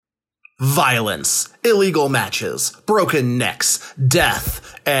violence, illegal matches, broken necks,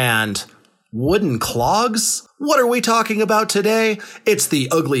 death, and wooden clogs? What are we talking about today? It's the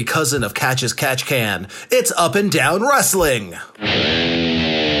ugly cousin of Catch's Catch Can. It's Up and Down Wrestling.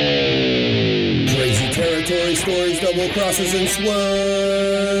 Crazy territory, stories, double crosses, and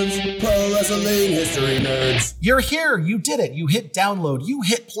swerves. Pro wrestling history nerds. You're here. You did it. You hit download. You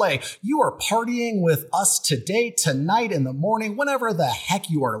hit play. You are partying with us today, tonight, in the morning, whenever the heck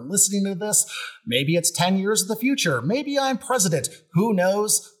you are listening to this. Maybe it's 10 years in the future. Maybe I'm president. Who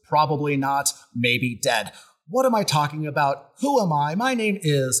knows? Probably not. Maybe dead. What am I talking about? Who am I? My name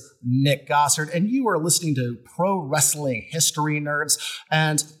is Nick Gossard, and you are listening to Pro Wrestling History Nerds.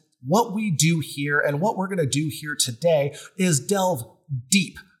 And what we do here and what we're going to do here today is delve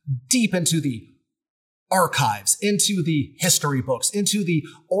deep into the archives, into the history books, into the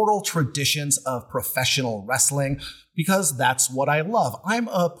oral traditions of professional wrestling, because that's what I love. I'm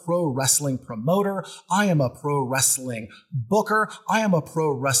a pro wrestling promoter. I am a pro wrestling booker. I am a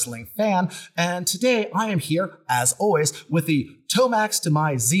pro wrestling fan. And today I am here, as always, with the Tomax to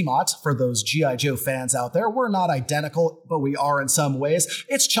my Zmot. For those G.I. Joe fans out there, we're not identical, but we are in some ways.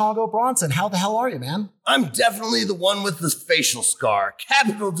 It's Chongo Bronson. How the hell are you, man? I'm definitely the one with the facial scar.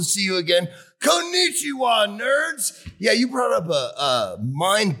 Capital to see you again. Konnichiwa, nerds! Yeah, you brought up a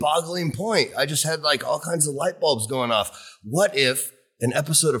mind-boggling point. I just had like all kinds of light bulbs going off. What if an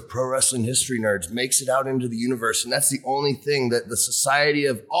episode of Pro Wrestling History Nerds makes it out into the universe, and that's the only thing that the society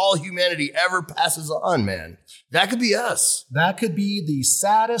of all humanity ever passes on, man? That could be us. That could be the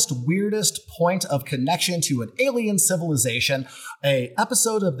saddest, weirdest point of connection to an alien civilization. A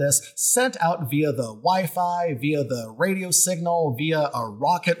episode of this sent out via the Wi-Fi, via the radio signal, via a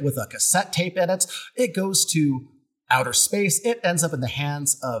rocket with a cassette tape in it. It goes to outer space. It ends up in the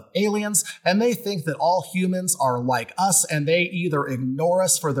hands of aliens, and they think that all humans are like us, and they either ignore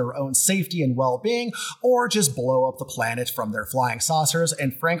us for their own safety and well-being, or just blow up the planet from their flying saucers.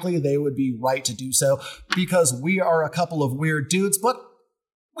 And frankly, they would be right to do so, because we are a couple of weird dudes, but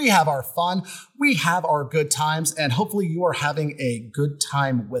we have our fun, we have our good times, and hopefully you are having a good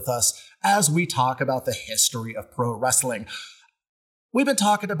time with us as we talk about the history of pro wrestling. We've been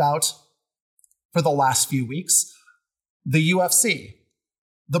talking about, for the last few weeks, the UFC,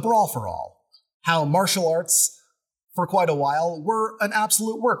 the Brawl for All, how martial arts for quite a while were an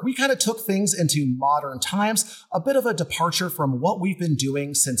absolute work. We kind of took things into modern times, a bit of a departure from what we've been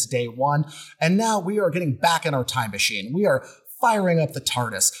doing since day one, and now we are getting back in our time machine. We are firing up the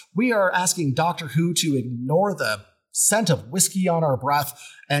TARDIS. We are asking Doctor Who to ignore the scent of whiskey on our breath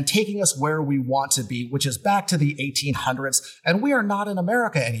and taking us where we want to be, which is back to the 1800s. And we are not in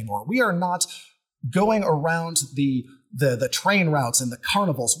America anymore. We are not going around the train routes and the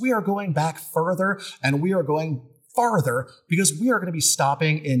carnivals. We are going back further, and we are going farther, because we are going to be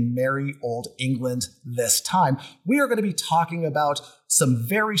stopping in merry old England this time. We are going to be talking about some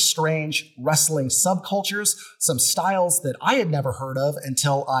very strange wrestling subcultures, some styles that I had never heard of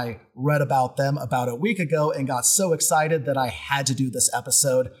until I read about them about a week ago and got so excited that I had to do this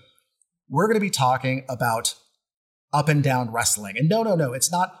episode. We're going to be talking about up and down wrestling. And no,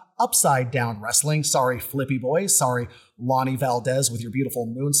 it's not upside down wrestling. Sorry, Flippy Boy. Sorry, Lonnie Valdez with your beautiful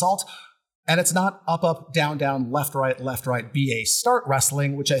moonsault. And it's not up, down, left, right, BA start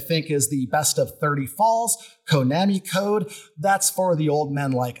wrestling, which I think is the best of 30 falls, Konami code. That's for the old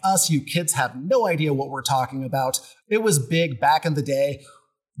men like us. You kids have no idea what we're talking about. It was big back in the day,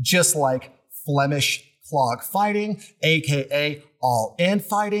 just like Flemish clog fighting, aka all-in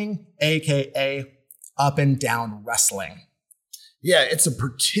fighting, aka up and down wrestling. Yeah, it's a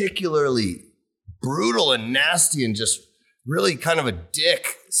particularly brutal and nasty and just really kind of a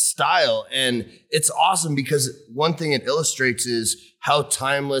dick style. And it's awesome because one thing it illustrates is how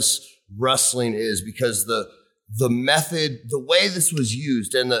timeless wrestling is, because the method, the way this was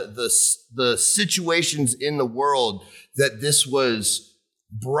used, and the situations in the world that this was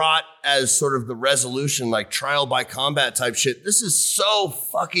brought as sort of the resolution, like trial by combat type shit. This is so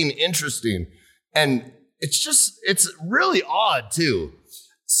fucking interesting. And it's really odd too.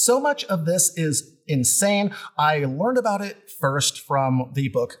 So much of this is insane. I learned about it first from the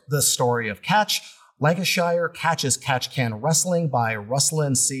book, The Story of Catch, Lancashire Catch's Catch Can Wrestling by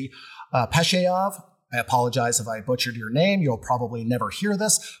Ruslan C. Peshayev. I apologize if I butchered your name. You'll probably never hear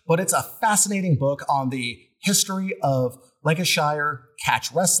this, but it's a fascinating book on the history of Lancashire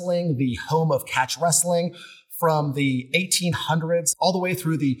catch wrestling, the home of catch wrestling, from the 1800s all the way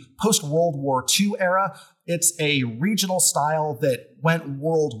through the post-World War II era. It's a regional style that went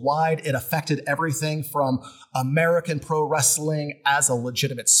worldwide. It affected everything from American pro wrestling as a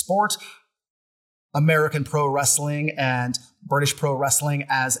legitimate sport, American pro wrestling and British pro wrestling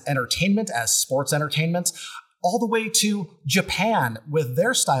as entertainment, as sports entertainment, all the way to Japan with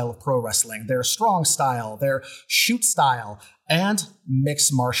their style of pro wrestling, their strong style, their shoot style, and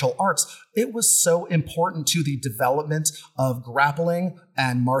mixed martial arts. It was so important to the development of grappling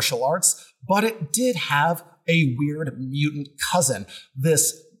and martial arts, but it did have a weird mutant cousin,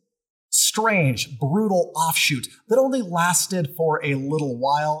 this strange, brutal offshoot that only lasted for a little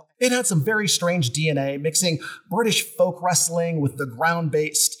while. It had some very strange DNA, mixing British folk wrestling with the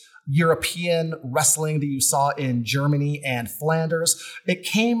ground-based European wrestling that you saw in Germany and Flanders. It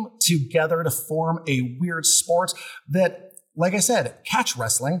came together to form a weird sport that, like I said, catch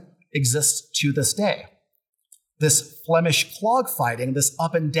wrestling exists to this day. This Flemish clog fighting, this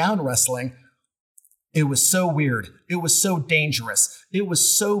up and down wrestling, it was so weird. It was so dangerous. It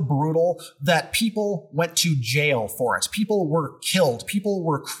was so brutal that people went to jail for it. People were killed. People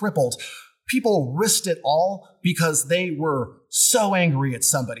were crippled. People risked it all because they were so angry at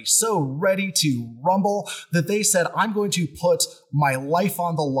somebody, so ready to rumble that they said, I'm going to put my life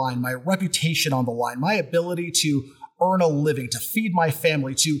on the line, my reputation on the line, my ability to earn a living, to feed my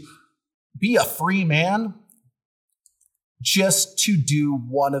family, to be a free man, just to do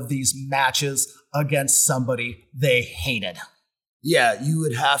one of these matches against somebody they hated. Yeah, you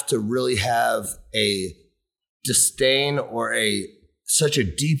would have to really have a disdain or such a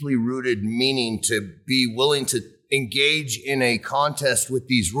deeply rooted meaning to be willing to engage in a contest with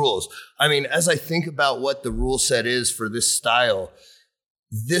these rules. I mean, as I think about what the rule set is for this style,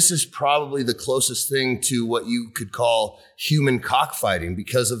 this is probably the closest thing to what you could call human cockfighting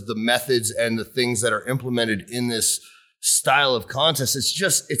because of the methods and the things that are implemented in this style of contest.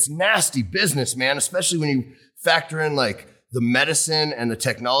 It's nasty business, man, especially when you factor in like the medicine and the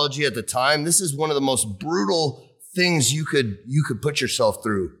technology at the time. This is one of the most brutal things you could put yourself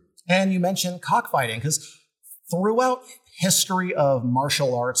through. And you mentioned cockfighting because throughout history of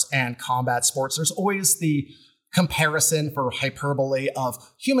martial arts and combat sports, there's always the comparison for hyperbole of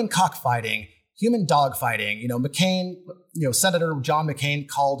human cockfighting, human dogfighting. McCain, Senator John McCain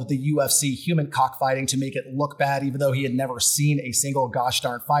called the UFC human cockfighting to make it look bad, even though he had never seen a single gosh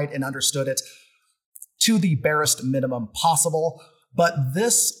darn fight and understood it to the barest minimum possible. But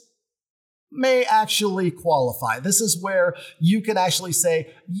this may actually qualify. This is where you can actually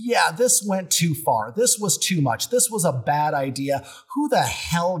say, yeah, this went too far. This was too much. This was a bad idea. Who the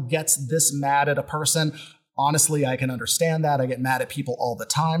hell gets this mad at a person? Honestly, I can understand that. I get mad at people all the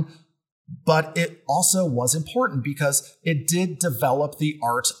time. But it also was important because it did develop the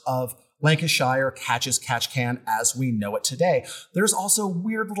art of Lancashire catch-as-catch-can as we know it today. There's also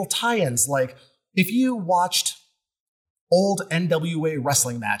weird little tie-ins, like if you watched old NWA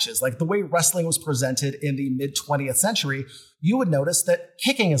wrestling matches, like the way wrestling was presented in the mid-20th century, you would notice that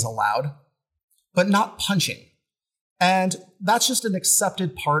kicking is allowed, but not punching. And that's just an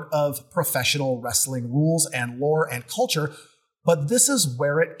accepted part of professional wrestling rules and lore and culture. But this is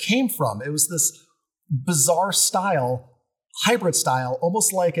where it came from. It was this bizarre style, hybrid style,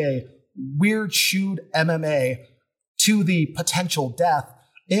 almost like a weird shoed MMA to the potential death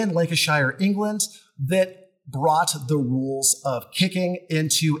in Lancashire, England, that brought the rules of kicking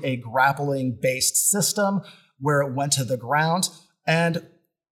into a grappling-based system where it went to the ground. And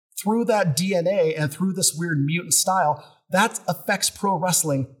through that DNA and through this weird mutant style, that affects pro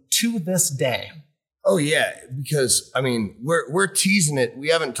wrestling to this day. Oh yeah, because I mean, we're teasing it. We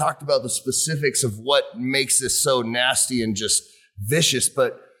haven't talked about the specifics of what makes this so nasty and just vicious,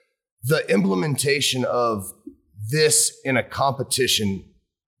 but the implementation of this in a competition,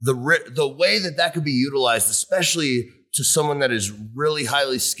 the way that could be utilized, especially to someone that is really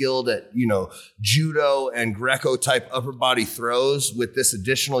highly skilled at, judo and Greco type upper body throws with this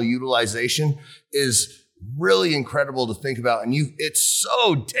additional utilization is really incredible to think about. And it's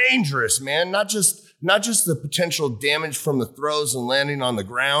so dangerous, man. Not just the potential damage from the throws and landing on the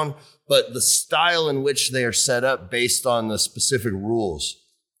ground, but the style in which they are set up based on the specific rules.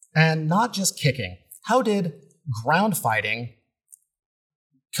 And not just kicking. How did ground fighting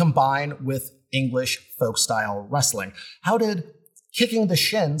combine with English folk style wrestling? How did kicking the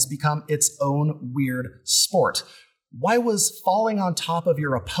shins become its own weird sport? Why was falling on top of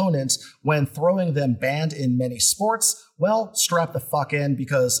your opponent when throwing them banned in many sports? Well, strap the fuck in,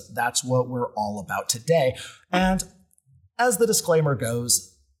 because that's what we're all about today. And as the disclaimer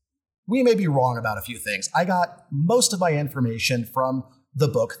goes, we may be wrong about a few things. I got most of my information from the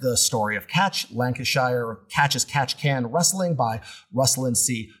book, The Story of Catch, Lancashire Catch-as-Catch-Can Wrestling by Ruslan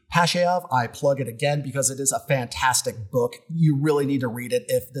C. Pashayev. I plug it again because it is a fantastic book. You really need to read it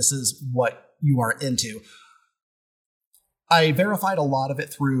if this is what you are into. I verified a lot of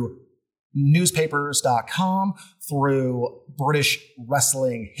it through newspapers.com, through British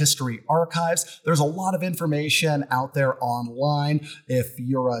Wrestling History Archives. There's a lot of information out there online. If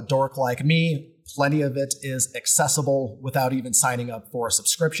you're a dork like me, plenty of it is accessible without even signing up for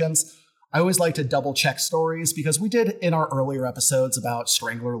subscriptions. I always like to double check stories because we did in our earlier episodes about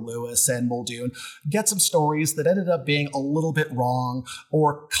Strangler Lewis and Muldoon get some stories that ended up being a little bit wrong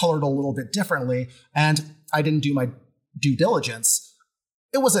or colored a little bit differently, and I didn't do my due diligence.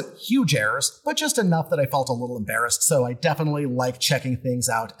 It wasn't huge errors, but just enough that I felt a little embarrassed, so I definitely like checking things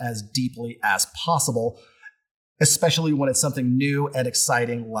out as deeply as possible, especially when it's something new and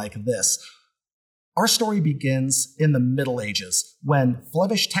exciting like this. Our story begins in the Middle Ages, when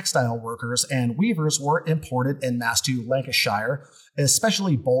Flemish textile workers and weavers were imported en masse to Lancashire,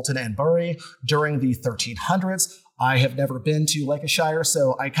 especially Bolton and Bury, during the 1300s. I have never been to Lancashire,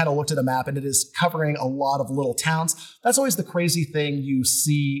 so I kind of looked at a map and it is covering a lot of little towns. That's always the crazy thing you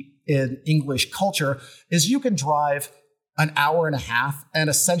see in English culture, is you can drive an hour and a half and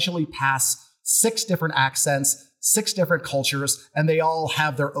essentially pass 6 different accents, 6 different cultures, and they all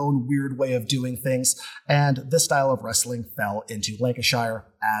have their own weird way of doing things. And this style of wrestling fell into Lancashire,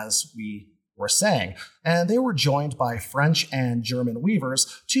 as we were saying. And they were joined by French and German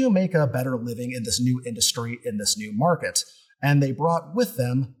weavers to make a better living in this new industry, in this new market. And they brought with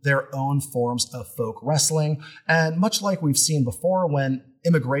them their own forms of folk wrestling. And much like we've seen before, when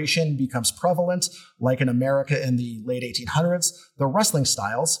immigration becomes prevalent, like in America in the late 1800s, the wrestling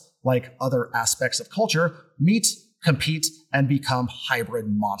styles, like other aspects of culture, meet, compete, and become hybrid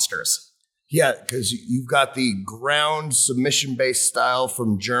monsters. Yeah, because you've got the ground submission-based style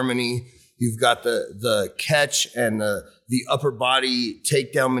from Germany. You've got the catch and the upper body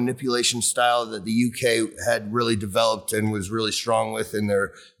takedown manipulation style that the UK had really developed and was really strong with, and there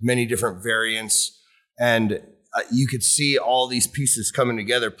are many different variants. And you could see all these pieces coming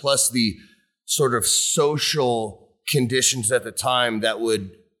together, plus the sort of social conditions at the time that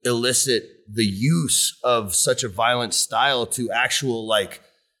would elicit the use of such a violent style to actual like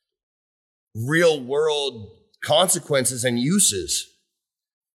real world consequences and uses.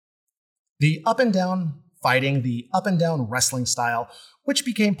 The up and down fighting, the up and down wrestling style, which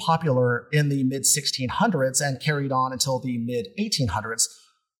became popular in the mid 1600s and carried on until the mid 1800s,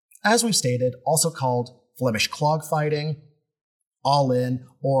 as we stated, also called Flemish clog fighting, all in,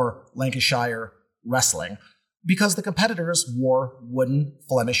 or Lancashire wrestling, because the competitors wore wooden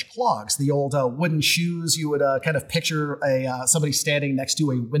Flemish clogs, the old wooden shoes you would kind of picture somebody standing next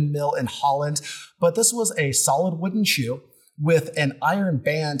to a windmill in Holland. But this was a solid wooden shoe with an iron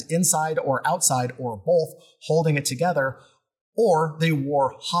band inside or outside or both holding it together. Or they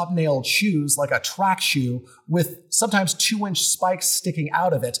wore hobnailed shoes like a track shoe with sometimes 2-inch spikes sticking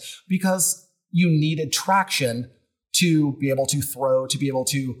out of it because you needed traction to be able to throw, to be able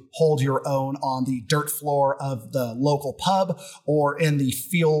to hold your own on the dirt floor of the local pub or in the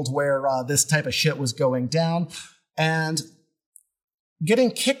field where this type of shit was going down. And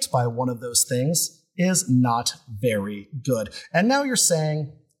getting kicked by one of those things is not very good. And now you're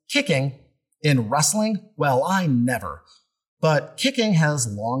saying, kicking in wrestling? Well, I never. But kicking has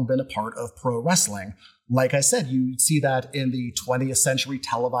long been a part of pro wrestling. Like I said, you see that in the 20th century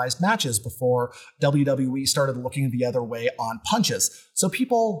televised matches before WWE started looking the other way on punches. So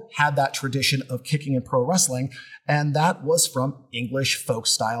people had that tradition of kicking in pro wrestling, and that was from English folk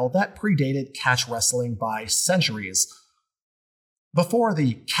style that predated catch wrestling by centuries. Before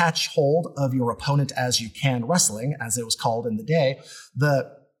the catch hold of your opponent as you can wrestling, as it was called in the day,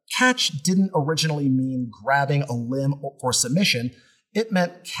 the catch didn't originally mean grabbing a limb for submission. It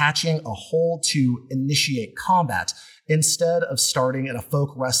meant catching a hold to initiate combat instead of starting in a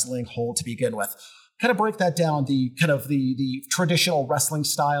folk wrestling hold to begin with. Kind of break that down, the traditional wrestling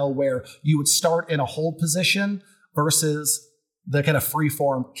style where you would start in a hold position versus the kind of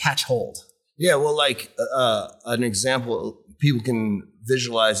free-form catch hold. Yeah, well, like an example people can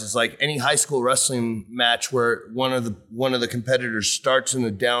visualize is like any high school wrestling match where one of the competitors starts in the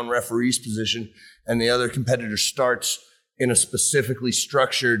down referee's position and the other competitor starts in a specifically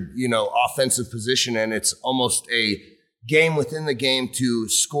structured, offensive position, and it's almost a game within the game to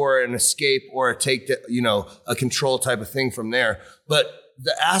score an escape or a take, a control type of thing from there. But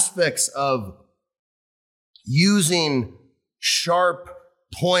the aspects of using sharp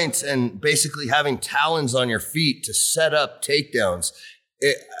points and basically having talons on your feet to set up takedowns,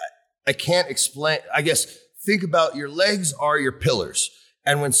 I can't explain. I guess think about your legs are your pillars,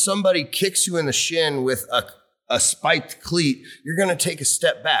 and when somebody kicks you in the shin with a a spiked cleat, you're going to take a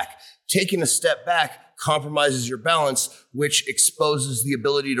step back. Taking a step back compromises your balance, which exposes the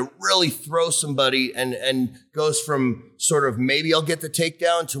ability to really throw somebody and goes from sort of maybe I'll get the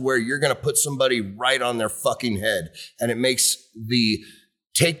takedown to where you're going to put somebody right on their fucking head. And it makes the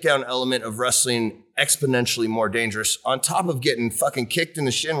takedown element of wrestling exponentially more dangerous on top of getting fucking kicked in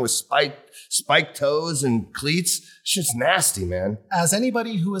the shin with spiked toes and cleats. Shit's nasty, man. As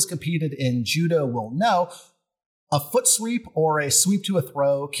anybody who has competed in judo will know, a foot sweep or a sweep to a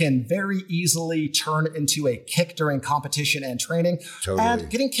throw can very easily turn into a kick during competition and training. Totally. And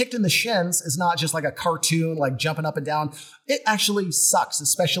getting kicked in the shins is not just like a cartoon, like jumping up and down. It actually sucks,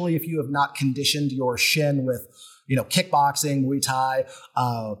 especially if you have not conditioned your shin with, kickboxing, Muay Thai,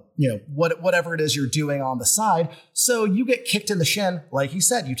 whatever it is you're doing on the side. So you get kicked in the shin, like you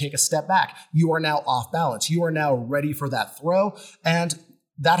said, you take a step back. You are now off balance. You are now ready for that throw. And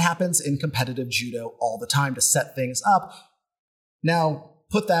that happens in competitive judo all the time to set things up. Now,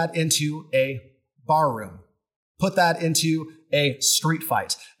 put that into a bar room. Put that into a street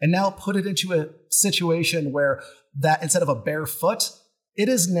fight. And now put it into a situation where that instead of a bare foot, it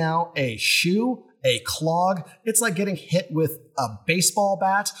is now a shoe, a clog. It's like getting hit with a baseball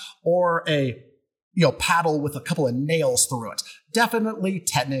bat or a paddle with a couple of nails through it. Definitely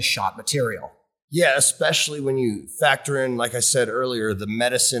tetanus shot material. Yeah, especially when you factor in, like I said earlier, the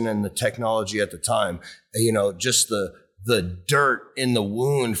medicine and the technology at the time, just the dirt in the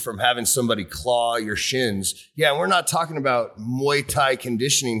wound from having somebody claw your shins. Yeah, we're not talking about Muay Thai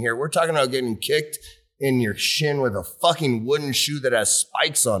conditioning here. We're talking about getting kicked in your shin with a fucking wooden shoe that has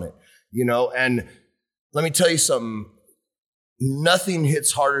spikes on it, and let me tell you something, nothing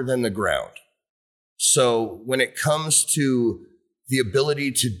hits harder than the ground. So when it comes to the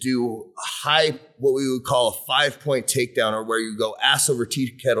ability to do what we would call a 5-point takedown, or where you go ass over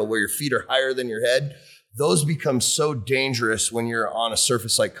tea kettle, where your feet are higher than your head, those become so dangerous when you're on a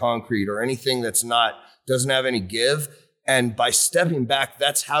surface like concrete or anything doesn't have any give. And by stepping back,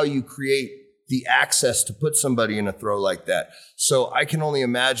 that's how you create the access to put somebody in a throw like that. So I can only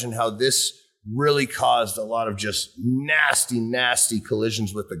imagine how this really caused a lot of just nasty, nasty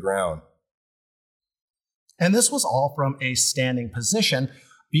collisions with the ground. And this was all from a standing position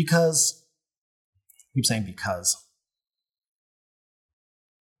because, I keep saying because.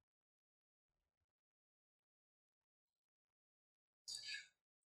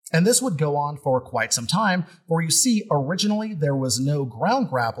 And this would go on for quite some time, for you see, originally there was no ground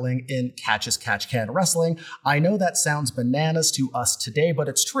grappling in catch-as-catch-can wrestling. I know that sounds bananas to us today, but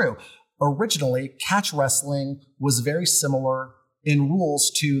it's true. Originally, catch wrestling was very similar in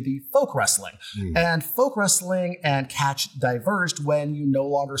rules to the folk wrestling. And folk wrestling and catch diverged when you no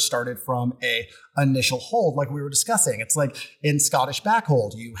longer started from a initial hold like we were discussing. It's like in Scottish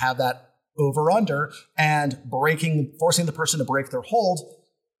backhold, you have that over under, and forcing the person to break their hold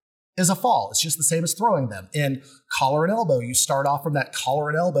is a fall. It's just the same as throwing them. In collar and elbow, you start off from that collar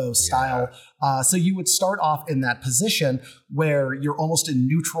and elbow style. So you would start off in that position where you're almost in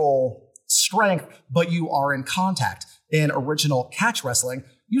neutral strength, but you are in contact. In original catch wrestling,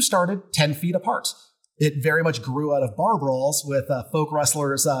 you started 10 feet apart. It very much grew out of bar brawls with folk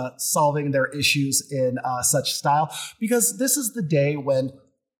wrestlers solving their issues in such style, because this is the day when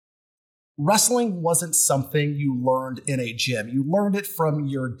wrestling wasn't something you learned in a gym. You learned it from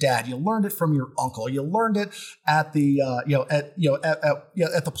your dad. You learned it from your uncle. You learned it at the at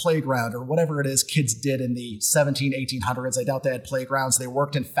the playground, or whatever it is kids did in the 1800s. I doubt they had playgrounds. They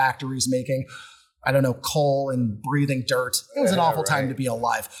worked in factories making, coal and breathing dirt. It was an awful time to be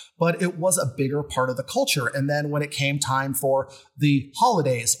alive, but it was a bigger part of the culture. And then when it came time for the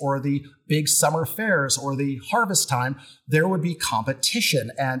holidays or the big summer fairs or the harvest time, there would be competition.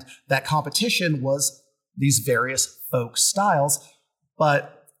 And that competition was these various folk styles,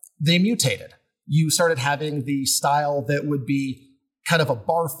 but they mutated. You started having the style that would be kind of a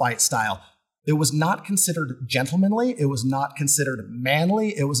bar fight style. It was not considered gentlemanly. It was not considered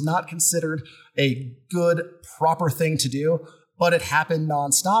manly. It was not considered a good, proper thing to do, but it happened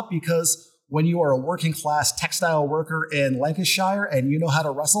nonstop because when you are a working class textile worker in Lancashire and you know how to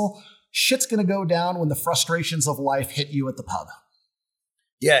wrestle, shit's going to go down when the frustrations of life hit you at the pub.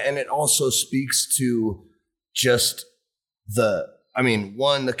 Yeah, and it also speaks to just the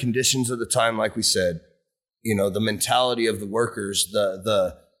conditions of the time, like we said, the mentality of the workers,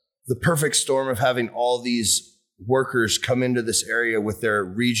 the perfect storm of having all these workers come into this area with their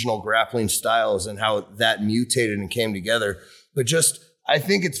regional grappling styles and how that mutated and came together. But I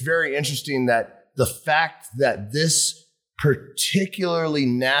think it's very interesting that the fact that this particularly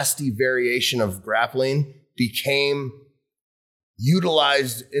nasty variation of grappling became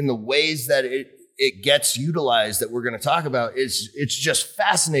utilized in the ways that it it gets utilized that we're going to talk about, it's just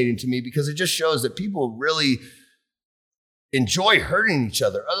fascinating to me because it just shows that people really enjoy hurting each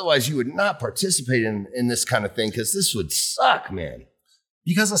other. Otherwise, you would not participate in this kind of thing because this would suck, man.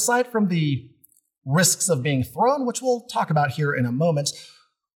 Because aside from the risks of being thrown, which we'll talk about here in a moment,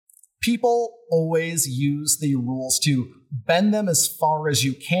 people always use the rules to bend them as far as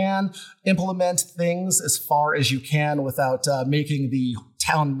you can, implement things as far as you can without making the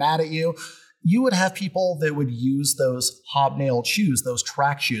town mad at you. You would have people that would use those hobnailed shoes, those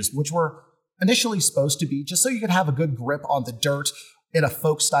track shoes, which were initially supposed to be just so you could have a good grip on the dirt in a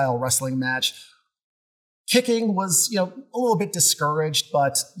folk-style wrestling match. Kicking was, a little bit discouraged,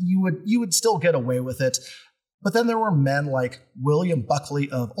 but you would still get away with it. But then there were men like William Buckley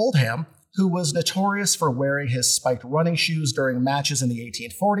of Oldham, who was notorious for wearing his spiked running shoes during matches in the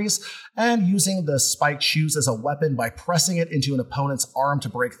 1840s and using the spiked shoes as a weapon by pressing it into an opponent's arm to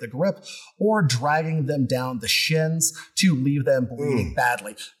break the grip or dragging them down the shins to leave them bleeding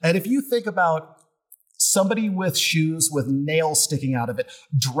badly. And if you think about somebody with shoes with nails sticking out of it,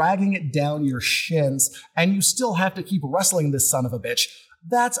 dragging it down your shins, and you still have to keep wrestling this son of a bitch,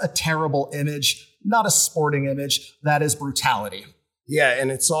 that's a terrible image, not a sporting image. That is brutality. Yeah, and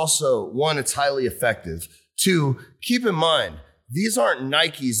it's also, one, it's highly effective. Two, keep in mind, these aren't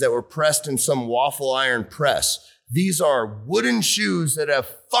Nikes that were pressed in some waffle iron press. These are wooden shoes that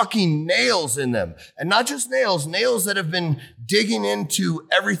have fucking nails in them. And not just nails that have been digging into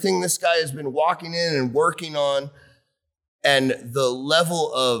everything this guy has been walking in and working on. And the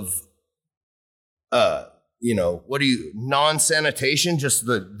level of, non-sanitation, just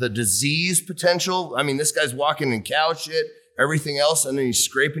the disease potential. I mean, this guy's walking in cow shit, everything else, and then he's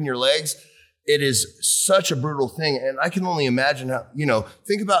scraping your legs. It is such a brutal thing. And I can only imagine how,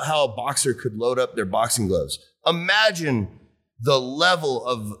 think about how a boxer could load up their boxing gloves. Imagine the level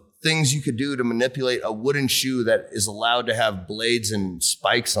of things you could do to manipulate a wooden shoe that is allowed to have blades and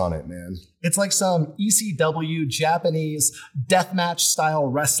spikes on it, man. It's like some ECW Japanese deathmatch style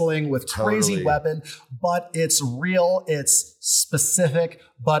wrestling with crazy weapon, but it's real, it's specific,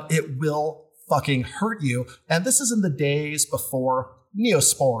 but it will fucking hurt you. And this is in the days before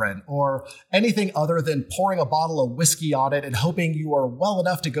Neosporin or anything other than pouring a bottle of whiskey on it and hoping you are well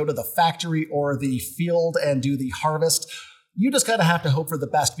enough to go to the factory or the field and do the harvest. You just kind of have to hope for the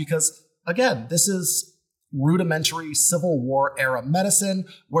best because, again, this is rudimentary Civil War era medicine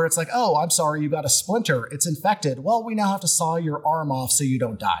where it's like, oh, I'm sorry, you got a splinter. It's infected. Well, we now have to saw your arm off so you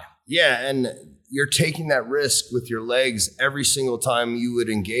don't die. Yeah, and you're taking that risk with your legs every single time you would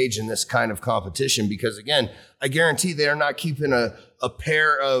engage in this kind of competition because, again, I guarantee they are not keeping a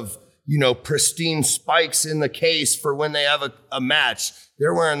pair of, pristine spikes in the case for when they have a match.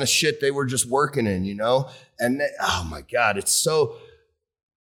 They're wearing the shit they were just working in, And oh my God, it's so,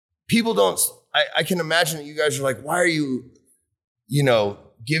 people don't, I can imagine that you guys are like, why are you,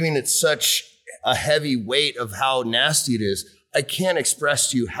 giving it such a heavy weight of how nasty it is? I can't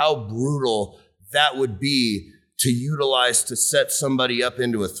express to you how brutal that would be to utilize to set somebody up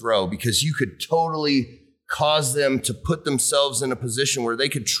into a throw because you could totally cause them to put themselves in a position where they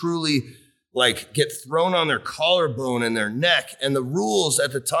could truly get thrown on their collarbone and their neck. And the rules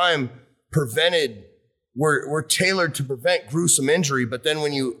at the time were tailored to prevent gruesome injury. But then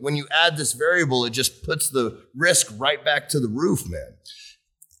when you add this variable, it just puts the risk right back to the roof, man.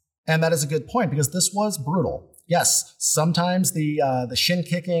 And that is a good point because this was brutal. Yes, sometimes the shin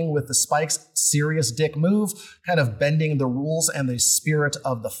kicking with the spikes, serious dick move, kind of bending the rules and the spirit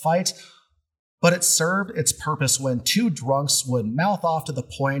of the fight. But it served its purpose when two drunks would mouth off to the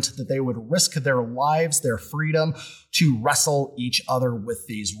point that they would risk their lives, their freedom, to wrestle each other with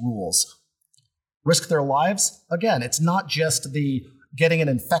these rules. Risk their lives? Again, it's not just the getting an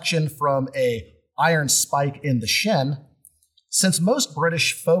infection from a iron spike in the shin. Since most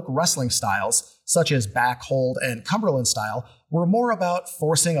British folk wrestling styles, such as back hold and Cumberland style, were more about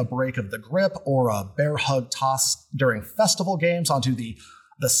forcing a break of the grip or a bear hug toss during festival games onto the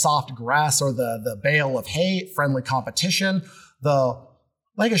soft grass or the bale of hay, friendly competition, the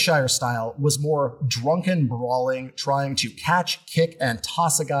Lancashire style was more drunken brawling, trying to catch, kick, and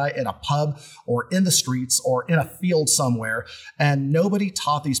toss a guy in a pub or in the streets or in a field somewhere, and nobody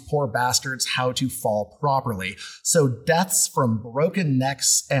taught these poor bastards how to fall properly. So deaths from broken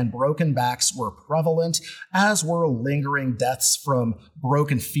necks and broken backs were prevalent, as were lingering deaths from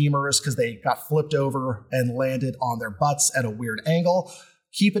broken femurs because they got flipped over and landed on their butts at a weird angle.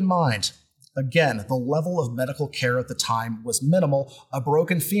 Keep in mind, again, the level of medical care at the time was minimal. A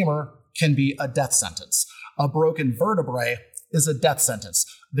broken femur can be a death sentence. A broken vertebrae is a death sentence.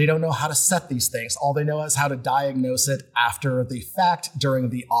 They don't know how to set these things. All they know is how to diagnose it after the fact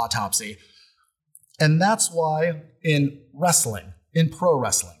during the autopsy. And that's why in wrestling, in pro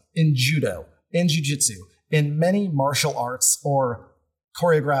wrestling, in judo, in jiu-jitsu, in many martial arts or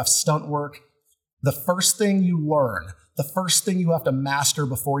choreographed stunt work, the first thing you learn, the first thing you have to master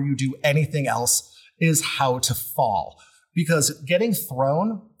before you do anything else is how to fall. Because getting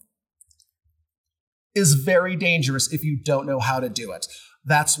thrown is very dangerous if you don't know how to do it.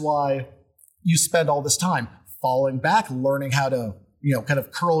 That's why you spend all this time falling back, learning how to, kind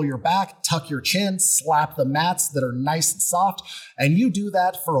of curl your back, tuck your chin, slap the mats that are nice and soft. And you do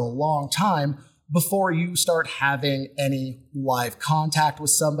that for a long time before you start having any live contact with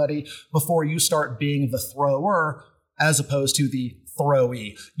somebody, before you start being the thrower as opposed to the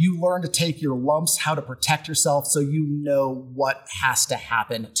throwee. You learn to take your lumps, how to protect yourself, so you know what has to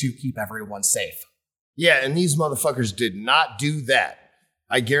happen to keep everyone safe. Yeah, and these motherfuckers did not do that.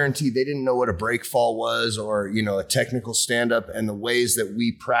 I guarantee they didn't know what a break fall was or, a technical stand-up, and the ways that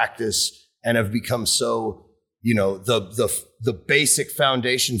we practice and have become so, the basic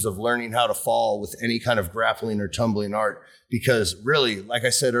foundations of learning how to fall with any kind of grappling or tumbling art. Because really, like I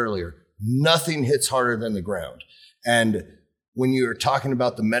said earlier, nothing hits harder than the ground. And when you're talking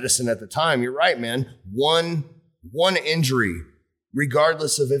about the medicine at the time, you're right, man. One injury,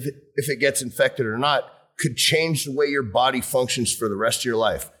 regardless of if it gets infected or not, could change the way your body functions for the rest of your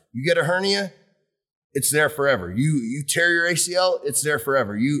life. You get a hernia, it's there forever. You tear your ACL, it's there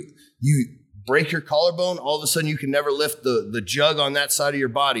forever. You break your collarbone, all of a sudden you can never lift the jug on that side of your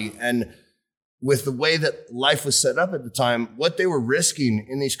body. And with the way that life was set up at the time, what they were risking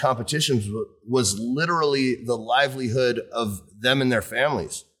in these competitions was literally the livelihood of them and their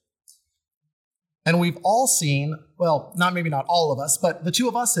families. And we've all seen, well, maybe not all of us, but the two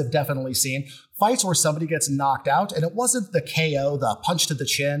of us have definitely seen fights where somebody gets knocked out, and it wasn't the KO, the punch to the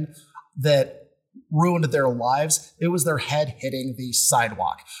chin, that ruined their lives. It was their head hitting the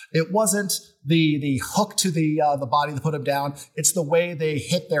sidewalk. It wasn't the hook to the body that put them down. It's the way they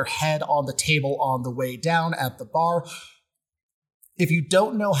hit their head on the table on the way down at the bar. If you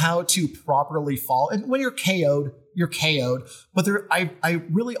don't know how to properly fall, and when you're KO'd, you're KO'd. But I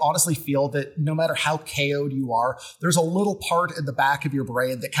really honestly feel that no matter how KO'd you are, there's a little part in the back of your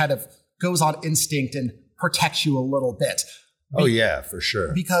brain that kind of goes on instinct and protects you a little bit. Oh, yeah, for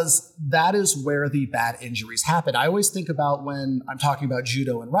sure. Because that is where the bad injuries happen. I always think about when I'm talking about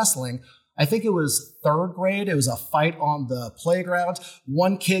judo and wrestling, I think it was third grade. It was a fight on the playground.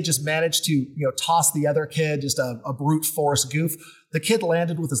 One kid just managed to, toss the other kid, just a brute force goof. The kid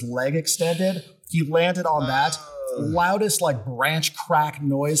landed with his leg extended. He landed on that. Loudest branch crack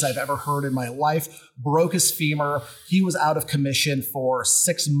noise I've ever heard in my life. Broke his femur. He was out of commission for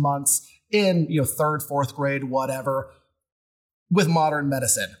 6 months in, third, fourth grade, whatever, with modern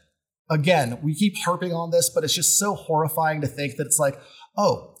medicine. Again, we keep harping on this, but it's just so horrifying to think that it's like,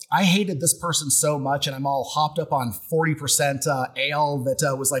 oh, I hated this person so much and I'm all hopped up on 40% ale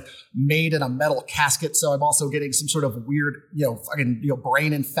that was made in a metal casket. So I'm also getting some sort of weird,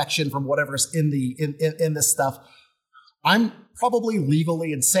 brain infection from whatever's in this stuff. I'm probably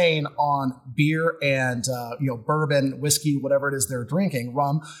legally insane on beer and, bourbon, whiskey, whatever it is they're drinking,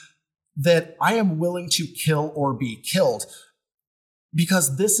 rum, that I am willing to kill or be killed.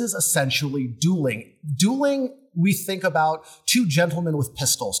 Because this is essentially dueling. Dueling, we think about two gentlemen with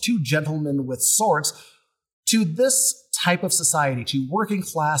pistols, two gentlemen with swords. To this type of society, to working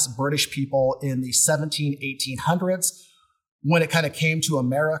class British people in the 1800s, when it kind of came to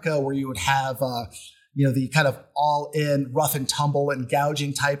America, where you would have, the kind of all-in rough and tumble and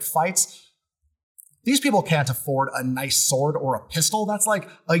gouging type fights, these people can't afford a nice sword or a pistol. That's like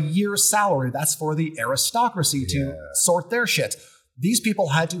a year's salary. That's for the aristocracy to sort their shit. These people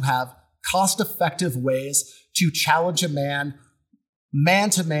had to have cost-effective ways to challenge a man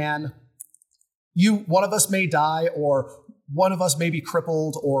to man. One of us may die, or one of us may be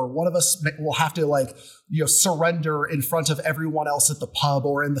crippled, or one of us will have to surrender in front of everyone else at the pub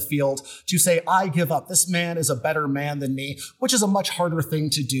or in the field to say, I give up. This man is a better man than me, which is a much harder thing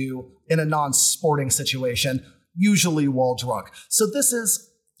to do in a non-sporting situation, usually while drunk. So this is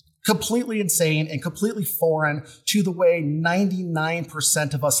completely insane and completely foreign to the way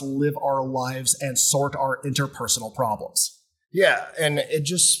 99% of us live our lives and sort our interpersonal problems. Yeah, and it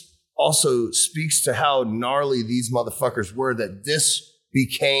just also speaks to how gnarly these motherfuckers were, that this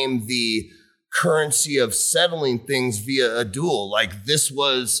became the currency of settling things via a duel. This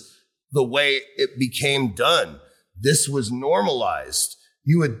was the way it became done. This was normalized.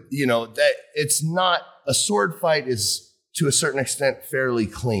 That it's not, a sword fight is to a certain extent fairly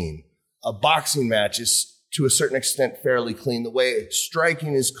clean. A boxing match is to a certain extent fairly clean. The way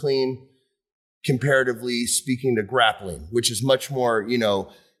striking is clean, comparatively speaking, to grappling, which is much more,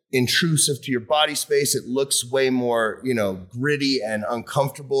 intrusive to your body space. It looks way more, gritty and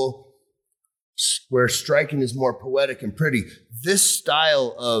uncomfortable, where striking is more poetic and pretty. This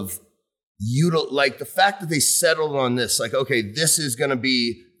style of like the fact that they settled on this, like, okay, this is going to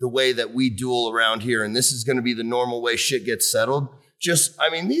be the way that we duel around here, and this is going to be the normal way shit gets settled.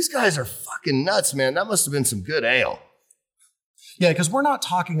 These guys are fucking nuts, man. That must have been some good ale. Yeah, because we're not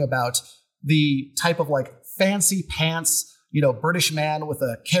talking about the type of like fancy pants, British man with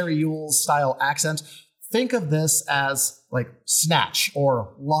a Carrie Ewells style accent. Think of this as like Snatch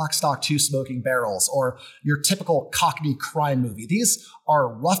or Lock, Stock, Two Smoking Barrels or your typical Cockney crime movie. These are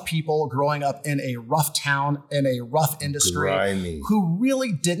rough people growing up in a rough town, in a rough industry, grimy, who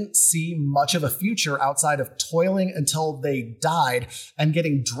really didn't see much of a future outside of toiling until they died and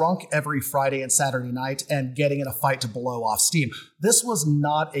getting drunk every Friday and Saturday night and getting in a fight to blow off steam. This was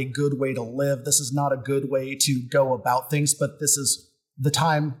not a good way to live. This is not a good way to go about things, but this is the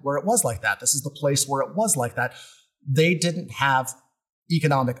time where it was like that. This is the place where it was like that. They didn't have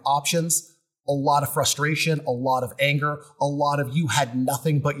economic options, a lot of frustration, a lot of anger, a lot of you had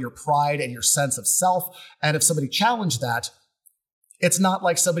nothing but your pride and your sense of self. And if somebody challenged that, it's not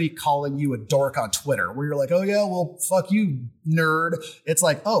like somebody calling you a dork on Twitter where you're like, oh yeah, well, fuck you, nerd. It's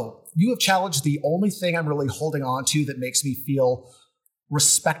like, oh, you have challenged the only thing I'm really holding on to that makes me feel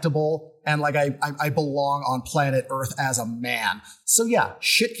respectable and like I belong on planet Earth as a man. So yeah,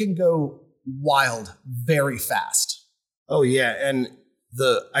 shit can go wild very fast. Oh yeah, and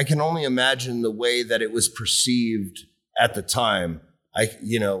I can only imagine the way that it was perceived at the time.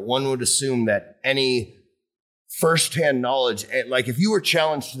 One would assume that any firsthand knowledge, like if you were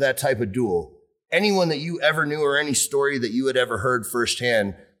challenged to that type of duel, anyone that you ever knew or any story that you had ever heard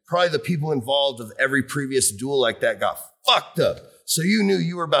firsthand, probably the people involved of every previous duel like that got fucked up. So you knew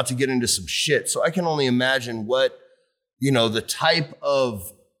you were about to get into some shit. So I can only imagine what, the type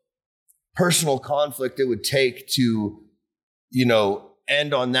of personal conflict it would take to,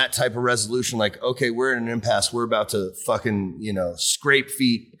 end on that type of resolution. Like, okay, we're in an impasse. We're about to fucking, scrape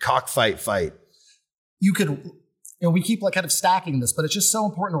feet, fight. You could, we keep like kind of stacking this, but it's just so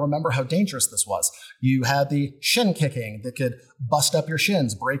important to remember how dangerous this was. You had the shin kicking that could bust up your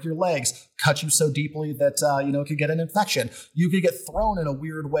shins, break your legs, cut you so deeply that, it could get an infection. You could get thrown in a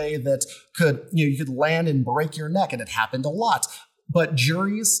weird way that could, you could land and break your neck, and it happened a lot. But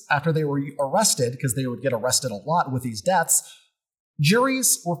juries, after they were arrested, because they would get arrested a lot with these deaths,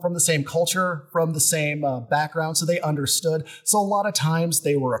 juries were from the same culture, from the same background, so they understood. So a lot of times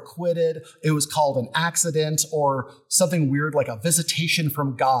they were acquitted. It was called an accident or something weird like a visitation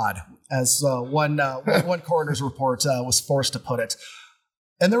from God, as one coroner's report was forced to put it.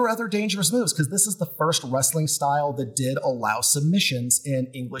 And there were other dangerous moves because this is the first wrestling style that did allow submissions in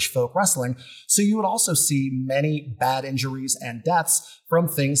English folk wrestling. So you would also see many bad injuries and deaths from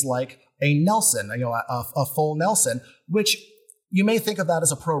things like a Nelson, a full Nelson, which you may think of that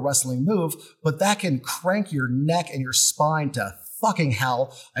as a pro wrestling move, but that can crank your neck and your spine to fucking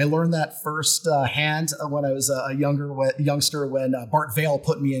hell. I learned that first hand when I was a youngster when Bart Vale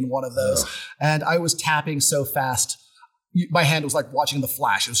put me in one of those. And I was tapping so fast, my hand was like watching The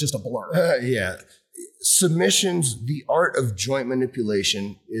Flash. It was just a blur. Yeah. Submissions, the art of joint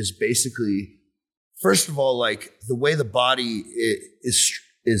manipulation is basically, first of all, like the way the body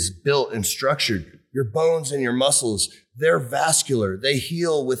is built and structured. Your bones and your muscles, they're vascular. They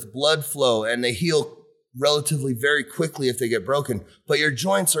heal with blood flow and they heal relatively very quickly if they get broken. But your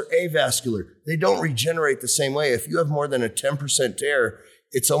joints are avascular. They don't regenerate the same way. If you have more than a 10% tear,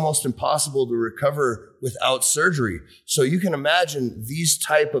 it's almost impossible to recover without surgery. So you can imagine these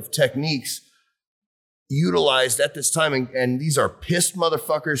type of techniques utilized at this time. And these are pissed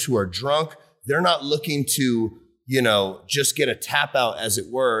motherfuckers who are drunk. They're not looking to, just get a tap out, as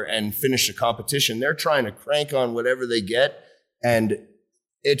it were, and finish a competition. They're trying to crank on whatever they get. And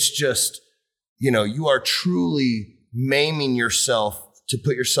it's just, you are truly maiming yourself to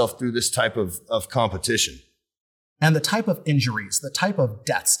put yourself through this type of competition. And the type of injuries, the type of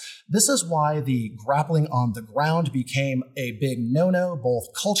deaths. This is why the grappling on the ground became a big no-no, both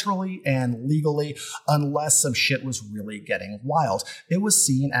culturally and legally, unless some shit was really getting wild. It was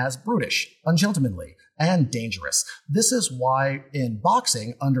seen as brutish, ungentlemanly, and dangerous. This is why in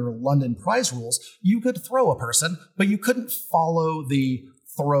boxing, under London prize rules, you could throw a person, but you couldn't follow the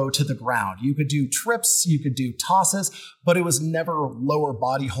throw to the ground. You could do trips, you could do tosses, but it was never lower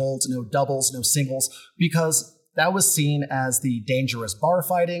body holds, no doubles, no singles, because that was seen as the dangerous bar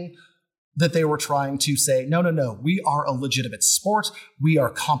fighting. that they were trying to say, no, we are a legitimate sport. We are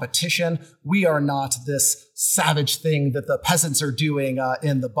competition. We are not this savage thing that the peasants are doing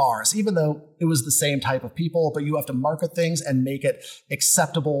in the bars, even though it was the same type of people, but you have to market things and make it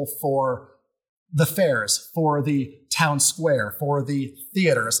acceptable for the fairs, for the town square, for the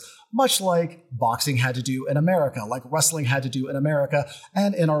theaters, much like boxing had to do in America, like wrestling had to do in America,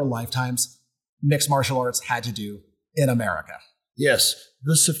 and in our lifetimes, mixed martial arts had to do in America. Yes,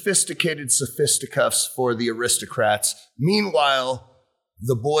 the sophisticated sophisticuffs for the aristocrats. Meanwhile,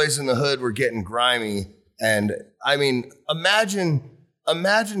 the boys in the hood were getting grimy. And I mean, imagine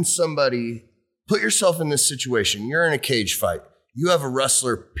somebody, put yourself in this situation. You're in a cage fight. You have a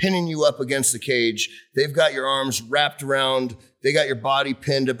wrestler pinning you up against the cage. They've got your arms wrapped around. They got your body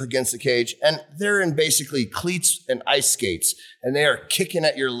pinned up against the cage. And they're in basically cleats and ice skates. And they are kicking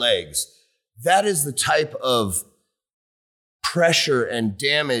at your legs. That is the type of pressure and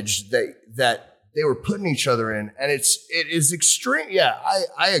damage that they were putting each other in. And it is extreme. Yeah,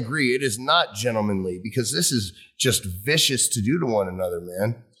 I agree. It is not gentlemanly because this is just vicious to do to one another,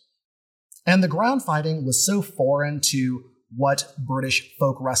 man. And the ground fighting was so foreign to what British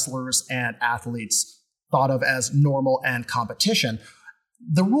folk wrestlers and athletes thought of as normal and competition.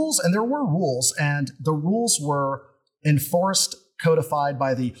 The rules, and there were rules, and the rules were enforced, codified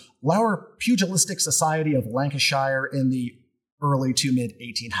by the Lower Pugilistic Society of Lancashire in the early to mid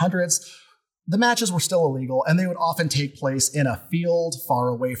 1800s. The matches were still illegal, and they would often take place in a field far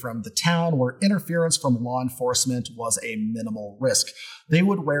away from the town where interference from law enforcement was a minimal risk. They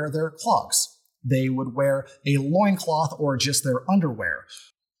would wear their clogs. They would wear a loincloth or just their underwear.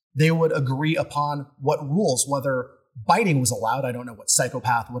 They would agree upon what rules, whether biting was allowed. I don't know what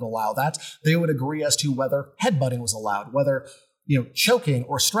psychopath would allow that. They would agree as to whether headbutting was allowed, whether choking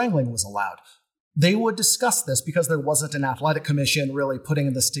or strangling was allowed. They would discuss this because there wasn't an athletic commission really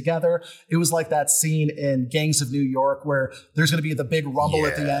putting this together. It was like that scene in Gangs of New York where there's going to be the big rumble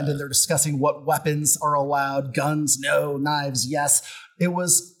at the end and they're discussing what weapons are allowed, guns, no, knives, yes. It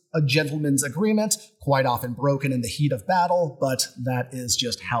was a gentleman's agreement, quite often broken in the heat of battle, but that is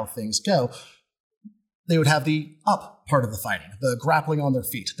just how things go. They would have the up part of the fighting, the grappling on their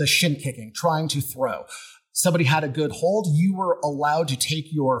feet, the shin kicking, trying to throw. Somebody had a good hold, you were allowed to take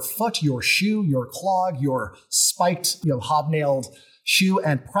your foot, your shoe, your clog, your spiked, hobnailed shoe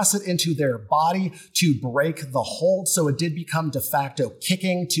and press it into their body to break the hold. So it did become de facto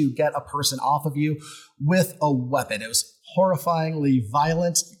kicking to get a person off of you with a weapon. It was horrifyingly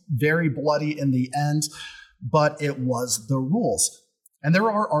violent, very bloody in the end, but it was the rules. And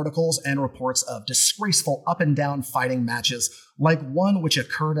there are articles and reports of disgraceful up and down fighting matches, like one which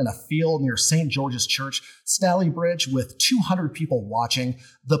occurred in a field near St. George's Church, Stalybridge, with 200 people watching.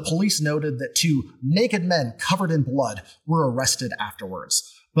 The police noted that 2 naked men covered in blood were arrested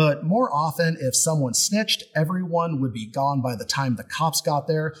afterwards. But more often, if someone snitched, everyone would be gone by the time the cops got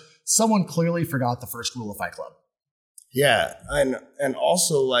there. Someone clearly forgot the first rule of Fight Club. Yeah, and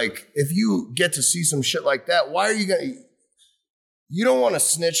also, like, if you get to see some shit like that, why are you going to... You don't want to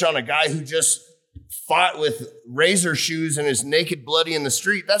snitch on a guy who just fought with razor shoes and is naked bloody in the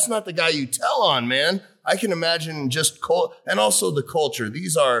street. That's not the guy you tell on, man. I can imagine and also the culture.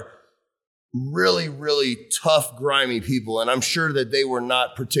 These are really, really tough, grimy people. And I'm sure that they were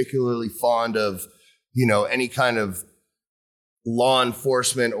not particularly fond of, any kind of law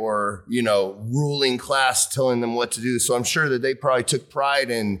enforcement or, ruling class telling them what to do. So I'm sure that they probably took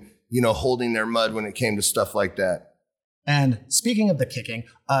pride in, holding their mud when it came to stuff like that. And speaking of the kicking,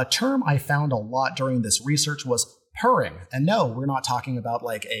 a term I found a lot during this research was purring. And no, we're not talking about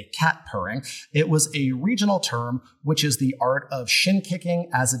like a cat purring. It was a regional term, which is the art of shin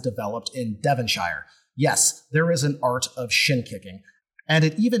kicking as it developed in Devonshire. Yes, there is an art of shin kicking. And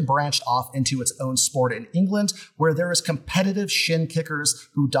it even branched off into its own sport in England, where there is competitive shin kickers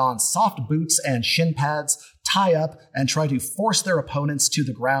who don soft boots and shin pads, tie up, and try to force their opponents to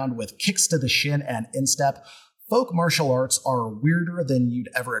the ground with kicks to the shin and instep. Folk martial arts are weirder than you'd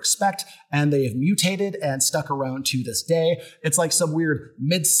ever expect, and they have mutated and stuck around to this day. It's like some weird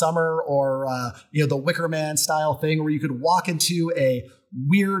Midsummer or the Wicker Man style thing where you could walk into a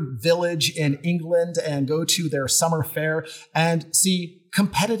weird village in England and go to their summer fair and see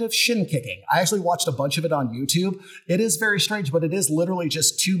competitive shin kicking. I actually watched a bunch of it on YouTube. It is very strange, but it is literally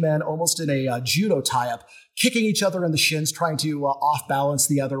just 2 men almost in a judo tie-up kicking each other in the shins, trying to off-balance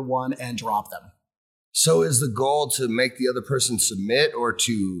the other one and drop them. So is the goal to make the other person submit or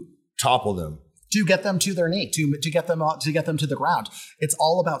to topple them? To get them to their knee, to get them to the ground. It's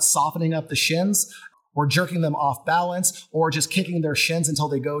all about softening up the shins or jerking them off balance or just kicking their shins until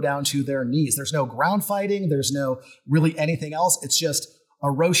they go down to their knees. There's no ground fighting. There's no really anything else. It's just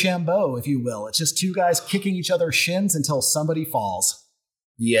a Rochambeau, if you will. It's just two guys kicking each other's shins until somebody falls.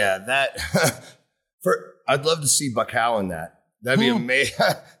 Yeah, that I'd love to see Buckhow in that. That'd be amazing.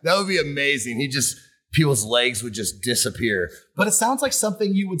 That would be amazing. People's legs would just disappear. But it sounds like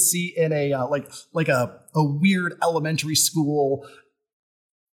something you would see in a like a weird elementary school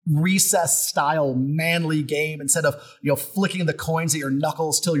recess style manly game, instead of flicking the coins at your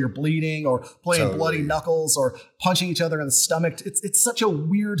knuckles till you're bleeding, or playing bloody knuckles, or punching each other in the stomach. It's such a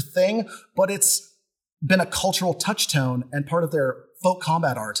weird thing, but it's been a cultural touchstone and part of their folk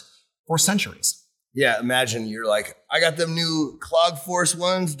combat art for centuries. Yeah, imagine you're like, I got them new Clog Force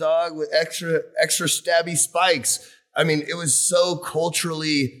ones, dog, with extra stabby spikes. I mean, it was so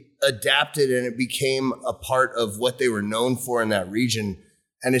culturally adapted, and it became a part of what they were known for in that region.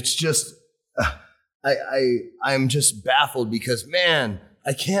 And it's just, I'm just baffled because, man,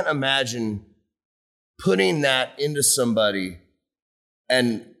 I can't imagine putting that into somebody.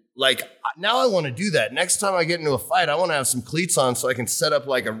 And like, now I want to do that. Next time I get into a fight, I want to have some cleats on so I can set up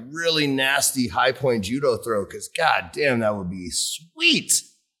like a really nasty high point judo throw, because god damn, that would be sweet.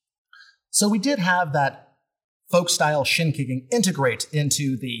 So we did have that folk style shin kicking integrate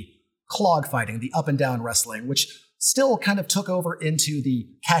into the clog fighting, the up and down wrestling, which still kind of took over into the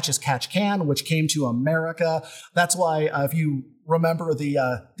catch as catch can, which came to America. That's why if you remember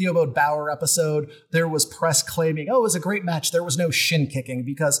the Theobald Bauer episode, there was press claiming, oh, it was a great match. There was no shin kicking,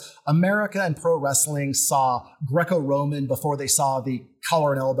 because America and pro wrestling saw Greco-Roman before they saw the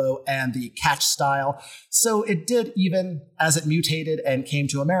collar and elbow and the catch style. So it did, even as it mutated and came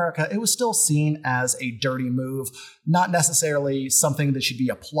to America, it was still seen as a dirty move, not necessarily something that should be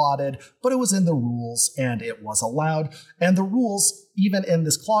applauded, but it was in the rules and it was allowed. And the rules, even in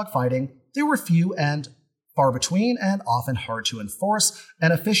this clog fighting, they were few and far between and often hard to enforce.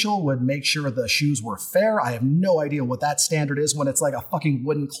 An official would make sure the shoes were fair. I have no idea what that standard is when it's like a fucking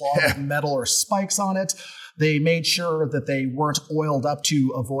wooden clog with metal or spikes on it. They made sure that they weren't oiled up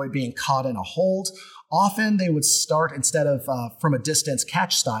to avoid being caught in a hold. Often they would start, instead of from a distance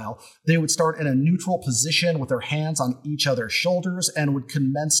catch style, they would start in a neutral position with their hands on each other's shoulders and would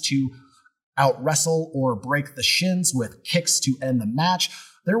commence to out wrestle or break the shins with kicks to end the match.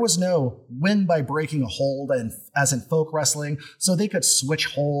 There was no win by breaking a hold, and as in folk wrestling, so they could switch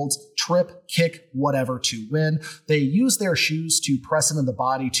holds, trip, kick, whatever to win. They used their shoes to press into the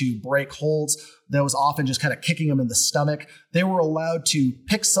body to break holds. That was often just kind of kicking them in the stomach. They were allowed to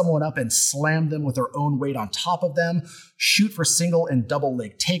pick someone up and slam them with their own weight on top of them, shoot for single and double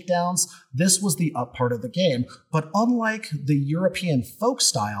leg takedowns. This was the up part of the game. But unlike the European folk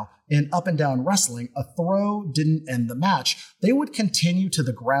style, in up and down wrestling, a throw didn't end the match. They would continue to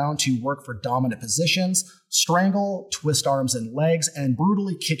the ground to work for dominant positions, strangle, twist arms and legs, and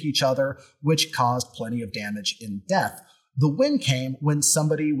brutally kick each other, which caused plenty of damage and death. The win came when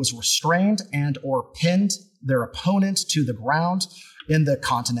somebody was restrained and or pinned their opponent to the ground in the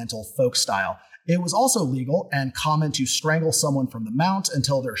continental folk style. It was also legal and common to strangle someone from the mount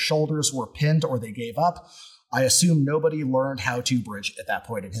until their shoulders were pinned or they gave up. I assume nobody learned how to bridge at that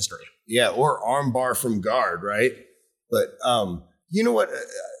point in history. Yeah, or armbar from guard, right? But you know what?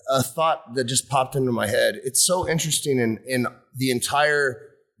 A thought that just popped into my head. It's so interesting in the entire,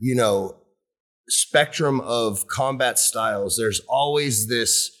 spectrum of combat styles. There's always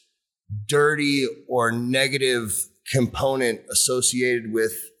this dirty or negative component associated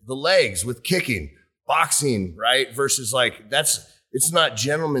with the legs, with kicking, boxing, right? Versus it's not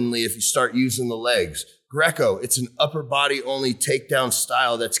gentlemanly if you start using the legs. Greco, it's an upper body only takedown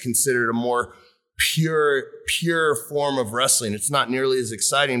style that's considered a more pure form of wrestling. It's not nearly as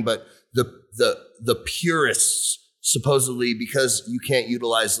exciting, but the purists, supposedly, because you can't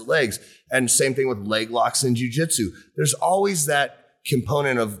utilize the legs. And same thing with leg locks in jiu-jitsu. There's always that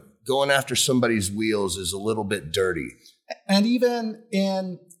component of going after somebody's wheels is a little bit dirty. And even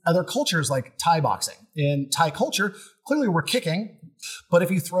in other cultures like Thai boxing, in Thai culture, clearly we're kicking, but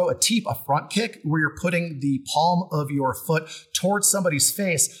if you throw a teep, a front kick, where you're putting the palm of your foot towards somebody's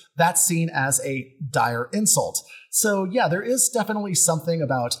face, that's seen as a dire insult. So yeah, there is definitely something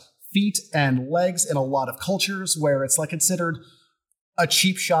about feet and legs in a lot of cultures where it's considered a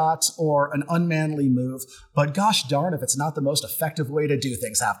cheap shot or an unmanly move, but gosh darn if it's not the most effective way to do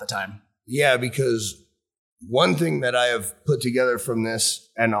things half the time. Yeah, because one thing that I have put together from this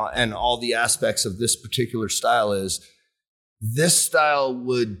and all the aspects of this particular style is this style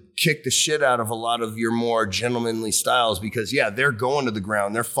would kick the shit out of a lot of your more gentlemanly styles because, yeah, they're going to the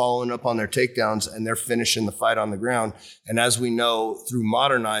ground. They're following up on their takedowns and they're finishing the fight on the ground. And as we know through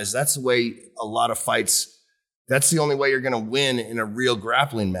Modernized, that's the way a lot of fights, that's the only way you're going to win in a real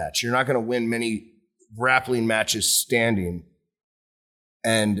grappling match. You're not going to win many grappling matches standing.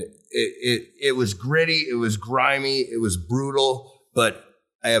 And it was gritty, it was grimy, it was brutal, but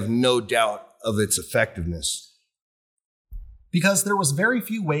I have no doubt of its effectiveness. Because there was very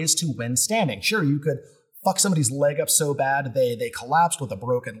few ways to win standing. Sure, you could fuck somebody's leg up so bad they collapsed with a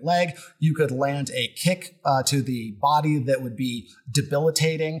broken leg. You could land a kick to the body that would be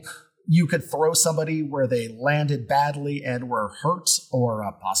debilitating. You could throw somebody where they landed badly and were hurt or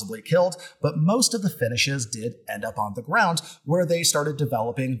possibly killed, but most of the finishes did end up on the ground, where they started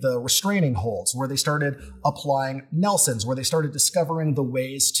developing the restraining holds, where they started applying Nelsons, where they started discovering the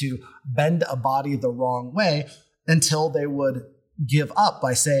ways to bend a body the wrong way until they would give up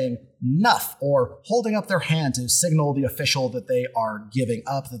by saying "nuff" or holding up their hand to signal the official that they are giving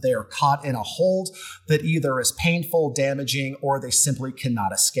up, that they are caught in a hold that either is painful, damaging, or they simply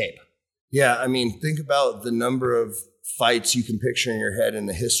cannot escape. Yeah, I mean, think about the number of fights you can picture in your head in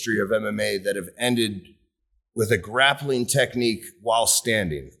the history of MMA that have ended with a grappling technique while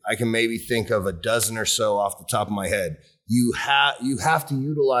standing. I can maybe think of a dozen or so off the top of my head. You have to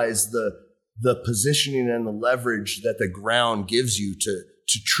utilize the positioning and the leverage that the ground gives you to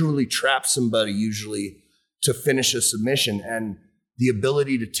truly trap somebody, usually to finish a submission. And the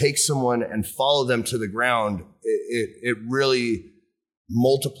ability to take someone and follow them to the ground, it really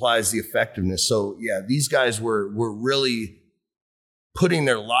multiplies the effectiveness. So yeah, these guys were really putting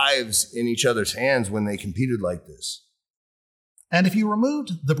their lives in each other's hands when they competed like this. And if you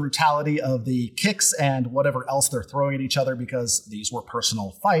removed the brutality of the kicks and whatever else they're throwing at each other, because these were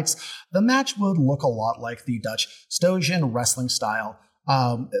personal fights, the match would look a lot like the Dutch Stojan wrestling style.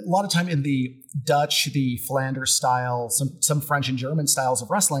 A lot of time in the Dutch, the Flanders style, some French and German styles of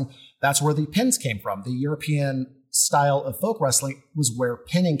wrestling, that's where the pins came from. The European style of folk wrestling was where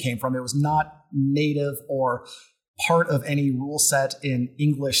pinning came from. It was not native or part of any rule set in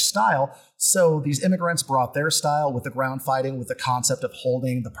English style. So these immigrants brought their style with the ground fighting, with the concept of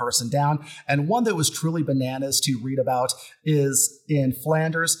holding the person down. And one that was truly bananas to read about is in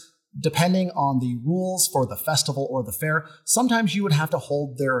Flanders. Depending on the rules for the festival or the fair, sometimes you would have to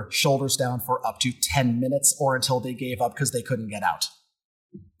hold their shoulders down for up to 10 minutes or until they gave up because they couldn't get out.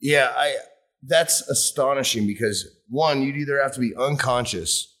 Yeah, that's astonishing because one, you'd either have to be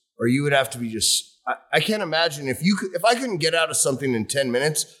unconscious or you would have to be just, I can't imagine if I couldn't get out of something in 10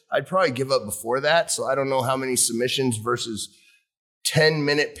 minutes, I'd probably give up before that. So I don't know how many submissions versus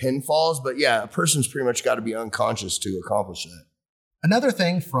 10-minute pinfalls, but yeah, a person's pretty much got to be unconscious to accomplish that. Another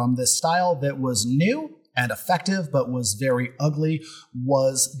thing from this style that was new and effective but was very ugly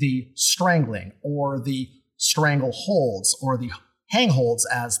was the strangling or the strangle holds or the hang holds,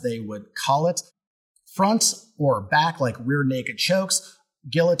 as they would call it. Front or back, like rear naked chokes,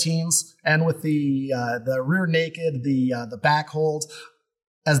 guillotines, and with the rear naked, the back hold,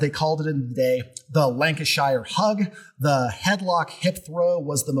 as they called it in the day, the Lancashire hug. The headlock hip throw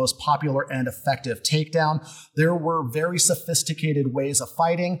was the most popular and effective takedown. There were very sophisticated ways of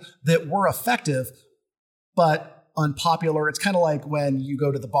fighting that were effective, but unpopular. It's kind of like when you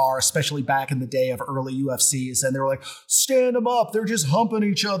go to the bar, especially back in the day of early UFCs, and they were like, stand them up, they're just humping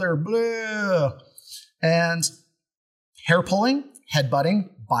each other, blah. And hair pulling, headbutting,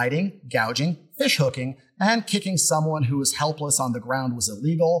 biting, gouging, fish hooking, and kicking someone who was helpless on the ground was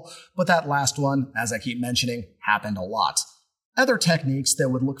illegal, but that last one, as I keep mentioning, happened a lot. Other techniques that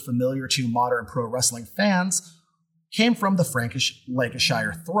would look familiar to modern pro wrestling fans came from the Frankish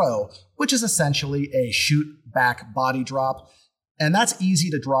Lancashire throw, which is essentially a shoot-back body drop, and that's easy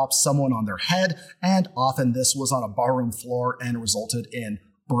to drop someone on their head, and often this was on a barroom floor and resulted in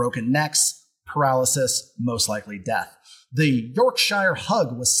broken necks, paralysis, most likely death. The Yorkshire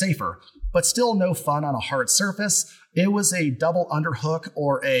hug was safer, but still no fun on a hard surface. It was a double underhook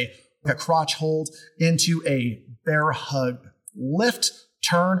or a crotch hold into a bear hug lift,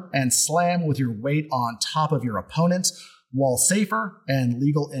 turn, and slam with your weight on top of your opponent. While safer and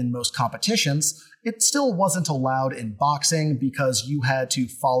legal in most competitions, it still wasn't allowed in boxing because you had to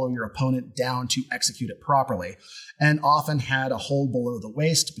follow your opponent down to execute it properly, and often had a hold below the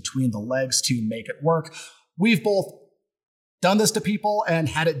waist between the legs to make it work. We've both done this to people and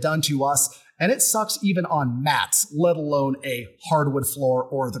had it done to us, and it sucks even on mats, let alone a hardwood floor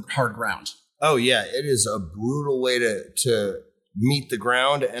or the hard ground. Oh yeah, it is a brutal way to meet the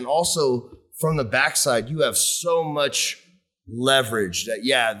ground. And also from the backside, you have so much leverage that,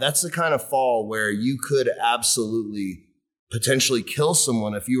 yeah, that's the kind of fall where you could absolutely potentially kill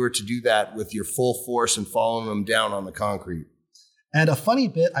someone if you were to do that with your full force and following them down on the concrete. And a funny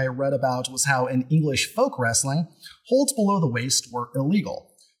bit I read about was how in English folk wrestling, holds below the waist were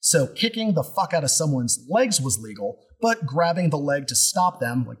illegal. So kicking the fuck out of someone's legs was legal, but grabbing the leg to stop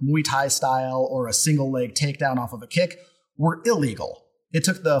them, like Muay Thai style or a single leg takedown off of a kick, were illegal. It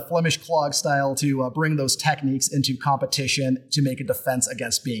took the Flemish clog style to bring those techniques into competition to make a defense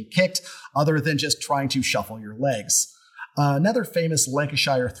against being kicked, other than just trying to shuffle your legs. Another famous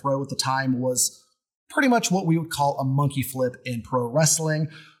Lancashire throw at the time was pretty much what we would call a monkey flip in pro wrestling,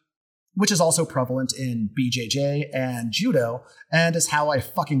 which is also prevalent in BJJ and judo, and is how I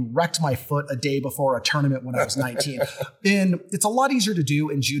fucking wrecked my foot a day before a tournament when I was 19. It's a lot easier to do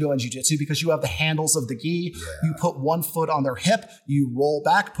in judo and jiu-jitsu because you have the handles of the gi. Yeah. You put one foot on their hip, you roll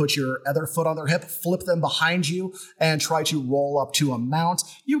back, put your other foot on their hip, flip them behind you, and try to roll up to a mount.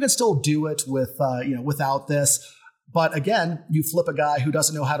 You can still do it with, without this. But again, you flip a guy who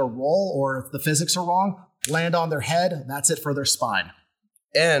doesn't know how to roll, or if the physics are wrong, land on their head, that's it for their spine.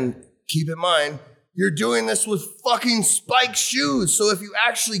 And keep in mind, you're doing this with fucking spiked shoes. So if you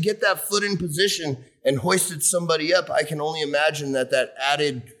actually get that foot in position and hoisted somebody up, I can only imagine that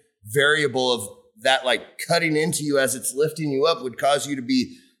added variable of that like cutting into you as it's lifting you up would cause you to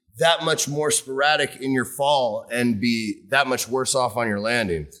be that much more sporadic in your fall and be that much worse off on your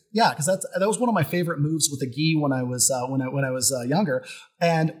landing. Yeah, because that was one of my favorite moves with the gi when I was younger,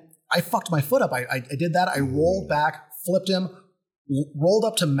 and I fucked my foot up. I did that. I rolled back, flipped him, rolled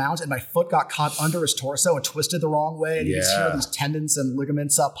up to mount, and my foot got caught under his torso and twisted the wrong way, and you can hear these tendons and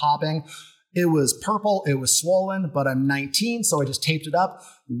ligaments popping. It was purple. It was swollen, but I'm 19, so I just taped it up,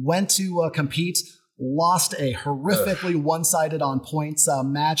 went to compete. Lost a horrifically one-sided on points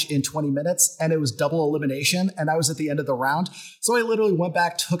match in 20 minutes, and it was double elimination, and I was at the end of the round. So I literally went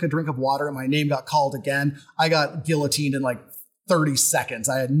back, took a drink of water, and my name got called again. I got guillotined in like 30 seconds.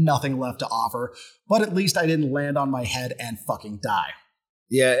 I had nothing left to offer, but at least I didn't land on my head and fucking die.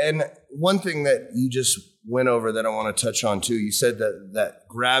 Yeah, and one thing that you just went over that I want to touch on too, you said that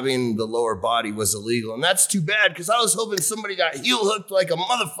grabbing the lower body was illegal, and that's too bad because I was hoping somebody got heel hooked like a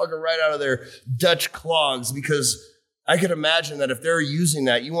motherfucker right out of their Dutch clogs, because I could imagine that if they're using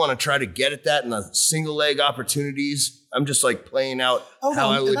that, you want to try to get at that in the single leg opportunities. I'm just like playing out how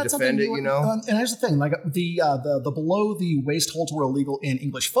I would defend it, you know? And here's the thing, like the below the waist holds were illegal in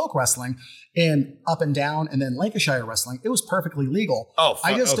English folk wrestling, in up and down, and then Lancashire wrestling, it was perfectly legal. Oh,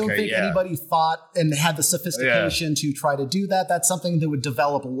 I just don't think anybody thought and had the sophistication to try to do that. That's something that would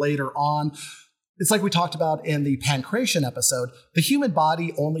develop later on. It's like we talked about in the pancration episode. The human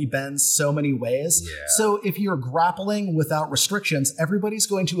body only bends so many ways. Yeah. So if you're grappling without restrictions, everybody's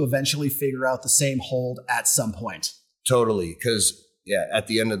going to eventually figure out the same hold at some point. Totally. Because, at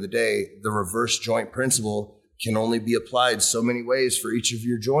the end of the day, the reverse joint principle can only be applied so many ways for each of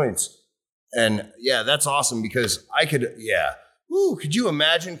your joints. And that's awesome because could you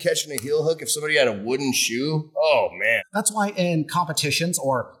imagine catching a heel hook if somebody had a wooden shoe? Oh, man. That's why in competitions,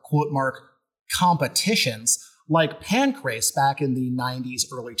 or quote mark competitions, like Pancrase back in the 90s,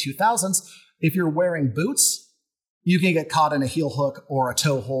 early 2000s, if you're wearing boots, you can get caught in a heel hook or a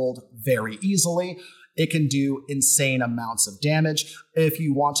toe hold very easily. It can do insane amounts of damage. If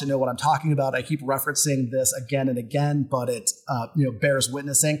you want to know what I'm talking about, I keep referencing this again and again, but it bears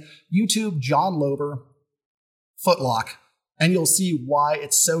witnessing. YouTube John Lober footlock, and you'll see why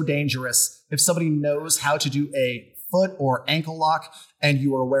it's so dangerous if somebody knows how to do a foot or ankle lock and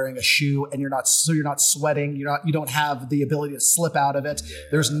you are wearing a shoe and you're not sweating, you don't have the ability to slip out of it. Yeah.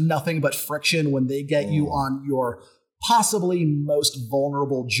 There's nothing but friction when they get you on your possibly most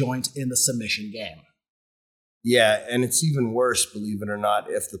vulnerable joint in the submission game. Yeah, and it's even worse, believe it or not,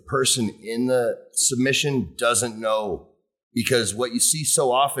 if the person in the submission doesn't know, because what you see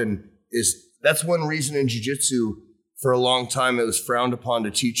so often is that's one reason in jiu-jitsu for a long time it was frowned upon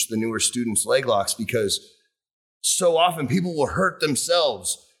to teach the newer students leg locks, because so often people will hurt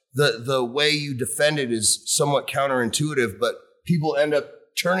themselves. The way you defend it is somewhat counterintuitive, but people end up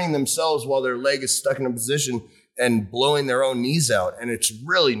turning themselves while their leg is stuck in a position and blowing their own knees out. And it's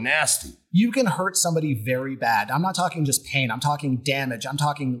really nasty. You can hurt somebody very bad. I'm not talking just pain. I'm talking damage. I'm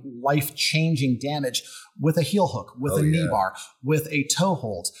talking life-changing damage with a heel hook, with a knee bar, with a toe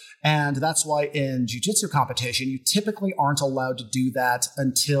hold. And that's why in jiu-jitsu competition, you typically aren't allowed to do that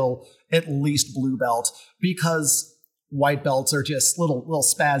until at least blue belt, because white belts are just little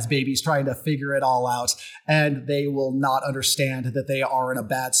spaz babies trying to figure it all out, and they will not understand that they are in a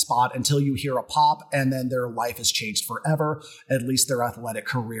bad spot until you hear a pop, and then their life is changed forever. At least their athletic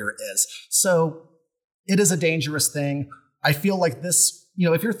career is. So it is a dangerous thing. I feel like this,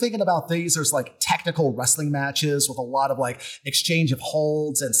 if you're thinking about these, there's like technical wrestling matches with a lot of like exchange of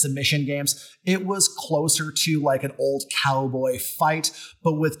holds and submission games. It was closer to like an old cowboy fight,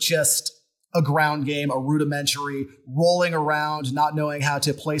 but with just a ground game, a rudimentary rolling around, not knowing how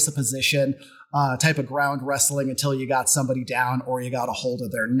to place a position, type of ground wrestling until you got somebody down or you got a hold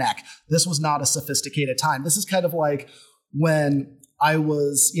of their neck. This was not a sophisticated time. This is kind of like when I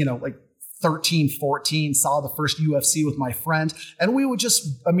was, like 13, 14, saw the first UFC with my friend, and we would just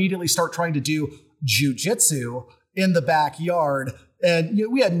immediately start trying to do jujitsu in the backyard. And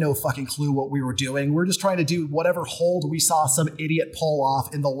we had no fucking clue what we were doing. We were just trying to do whatever hold we saw some idiot pull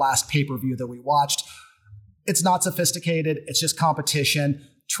off in the last pay-per-view that we watched. It's not sophisticated. It's just competition,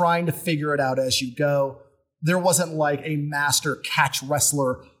 trying to figure it out as you go. There wasn't like a master catch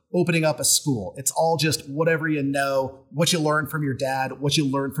wrestler opening up a school. It's all just whatever you know, what you learned from your dad, what you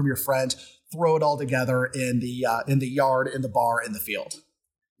learned from your friend, throw it all together in the yard, in the bar, in the field.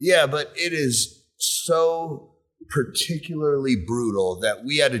 Yeah, but it is so particularly brutal that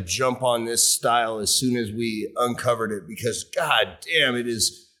we had to jump on this style as soon as we uncovered it, because god damn, it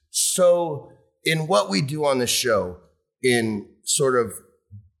is so, in what we do on the show, in sort of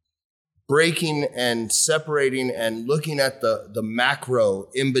breaking and separating and looking at the macro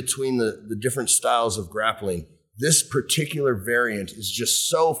in between the different styles of grappling. This particular variant is just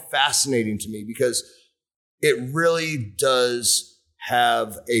so fascinating to me because it really does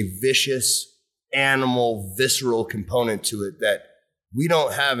have a vicious, animal, visceral component to it that we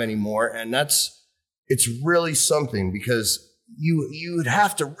don't have anymore. And it's really something, because you'd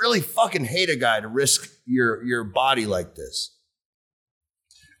have to really fucking hate a guy to risk your body like this.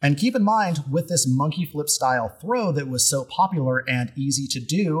 And keep in mind, with this monkey flip style throw that was so popular and easy to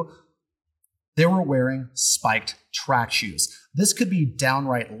do, they were wearing spiked track shoes. This could be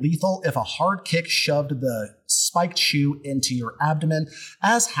downright lethal if a hard kick shoved the spiked shoe into your abdomen,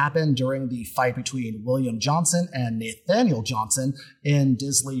 as happened during the fight between William Johnson and Nathaniel Johnson in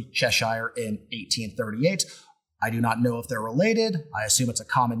Disley, Cheshire in 1838. I do not know if they're related. I assume it's a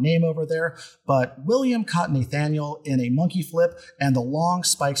common name over there. But William caught Nathaniel in a monkey flip, and the long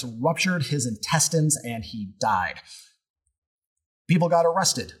spikes ruptured his intestines, and he died. People got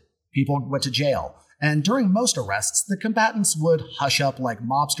arrested. People went to jail. And during most arrests, the combatants would hush up like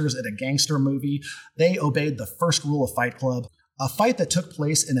mobsters in a gangster movie. They obeyed the first rule of Fight Club. A fight that took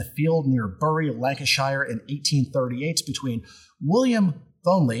place in a field near Bury, Lancashire in 1838 between William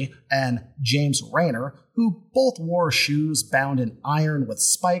Thonley and James Rayner, who both wore shoes bound in iron with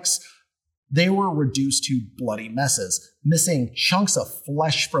spikes. They were reduced to bloody messes, missing chunks of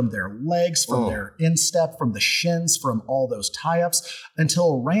flesh from their legs, from their instep, from the shins, from all those tie-ups,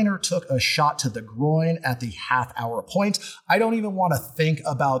 until Rayner took a shot to the groin at the half-hour point. I don't even want to think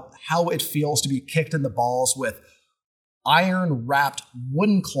about how it feels to be kicked in the balls with iron-wrapped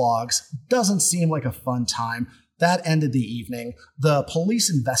wooden clogs. Doesn't seem like a fun time. That ended the evening. The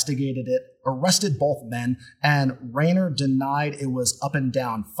police investigated it, arrested both men, and Rayner denied it was up and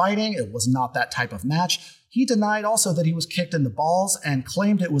down fighting. It was not that type of match. He denied also that he was kicked in the balls and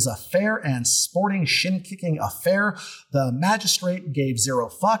claimed it was a fair and sporting shin-kicking affair. The magistrate gave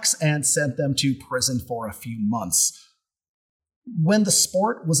 0 fucks and sent them to prison for a few months. When the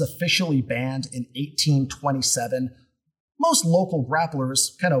sport was officially banned in 1827, most local grapplers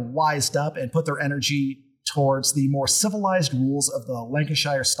kind of wised up and put their energy towards the more civilized rules of the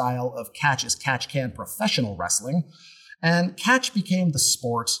Lancashire style of catch-as-catch-can professional wrestling, and catch became the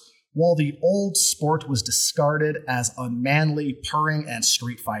sport, while the old sport was discarded as unmanly purring and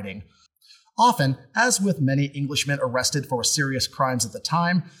street fighting. Often, as with many Englishmen arrested for serious crimes at the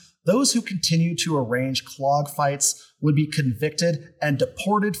time, those who continued to arrange clog fights would be convicted and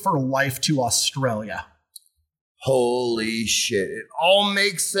deported for life to Australia. Holy shit, it all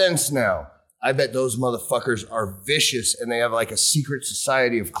makes sense now. I bet those motherfuckers are vicious and they have like a secret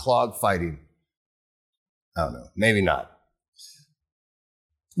society of clog fighting. I don't know. Maybe not.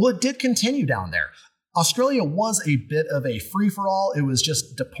 Well, it did continue down there. Australia was a bit of a free-for-all. It was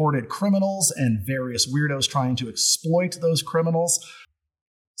just deported criminals and various weirdos trying to exploit those criminals.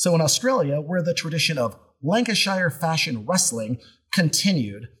 So in Australia, where the tradition of Lancashire fashion wrestling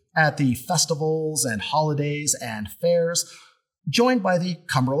continued at the festivals and holidays and fairs, joined by the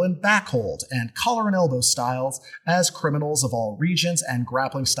Cumberland backhold and collar and elbow styles as criminals of all regions and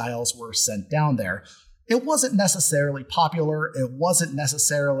grappling styles were sent down there. It wasn't necessarily popular, it wasn't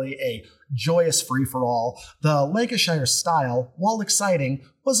necessarily a joyous free-for-all. The Lancashire style, while exciting,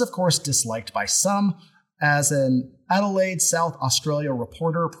 was of course disliked by some, as an Adelaide, South Australia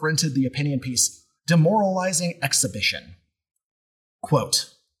reporter printed the opinion piece, "Demoralizing Exhibition."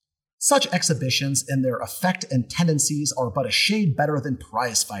 Quote, "Such exhibitions in their effect and tendencies are but a shade better than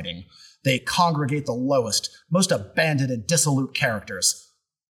prize fighting. They congregate the lowest, most abandoned and dissolute characters,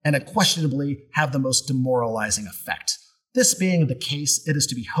 and unquestionably have the most demoralizing effect. This being the case, it is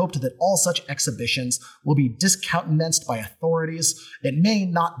to be hoped that all such exhibitions will be discountenanced by authorities. It may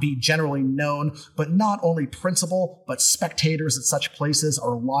not be generally known, but not only principal, but spectators at such places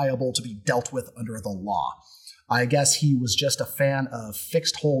are liable to be dealt with under the law." I guess he was just a fan of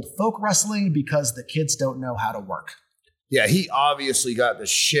fixed hold folk wrestling because the kids don't know how to work. Yeah, he obviously got the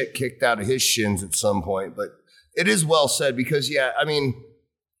shit kicked out of his shins at some point, but it is well said because, yeah, I mean,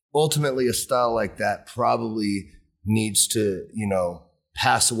 ultimately a style like that probably needs to,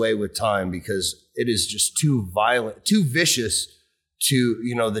 pass away with time because it is just too violent, too vicious to,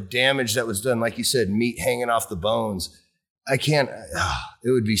 the damage that was done. Like you said, meat hanging off the bones. It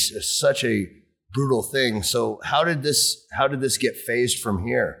would be such a brutal thing. So how did this get phased from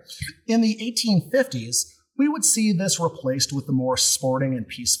here? In the 1850s, we would see this replaced with the more sporting and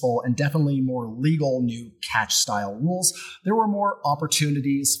peaceful and definitely more legal new catch-style rules. There were more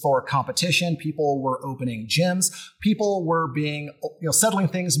opportunities for competition. People were opening gyms. People were settling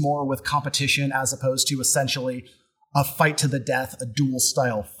things more with competition as opposed to essentially a fight to the death, a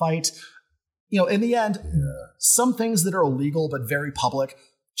duel-style fight. In the end, some things that are illegal but very public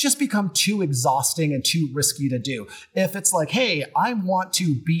just become too exhausting and too risky to do. If it's like, hey, I want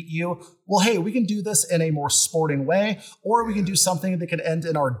to beat you, well, hey, we can do this in a more sporting way, or we can do something that could end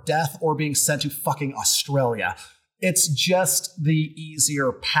in our death or being sent to fucking Australia. It's just the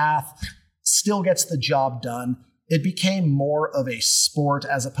easier path, still gets the job done. It became more of a sport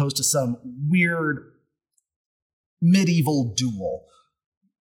as opposed to some weird medieval duel.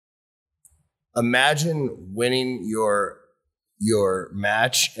 Imagine winning your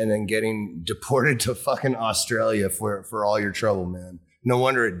match and then getting deported to fucking Australia for all your trouble, man. No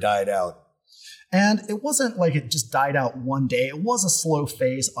wonder it died out. And it wasn't like it just died out one day. It was a slow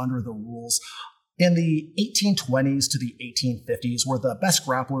phase under the rules. In the 1820s to the 1850s, where the best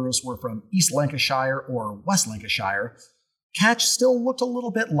grapplers were from East Lancashire or West Lancashire, catch still looked a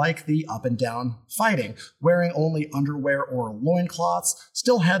little bit like the up and down fighting, wearing only underwear or loincloths,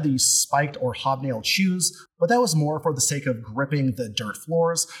 still had these spiked or hobnailed shoes, but that was more for the sake of gripping the dirt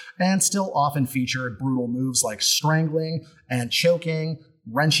floors, and still often featured brutal moves like strangling and choking,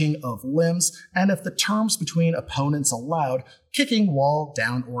 wrenching of limbs, and if the terms between opponents allowed, kicking while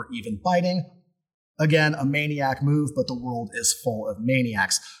down or even biting. Again, a maniac move, but the world is full of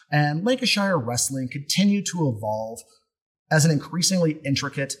maniacs, and Lancashire wrestling continued to evolve as an increasingly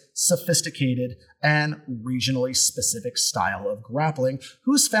intricate, sophisticated, and regionally specific style of grappling,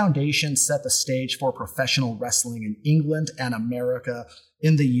 whose foundation set the stage for professional wrestling in England and America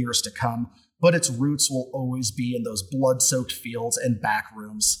in the years to come, but its roots will always be in those blood-soaked fields and back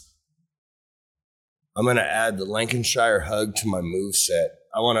rooms. I'm going to add the Lancashire hug to my moveset.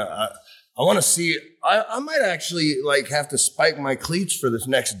 I want to see. I might actually have to spike my cleats for this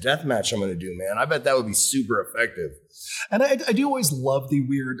next death match I'm going to do, man. I bet that would be super effective. And I do always love the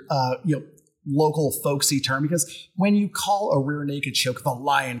weird, local folksy term, because when you call a rear naked choke the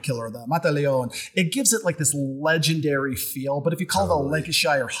lion killer, the Mataleon, it gives it this legendary feel. But if you call it a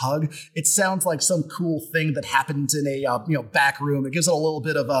Lancashire hug, it sounds like some cool thing that happened in a back room. It gives it a little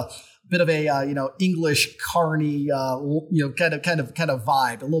bit of a English carny, kind of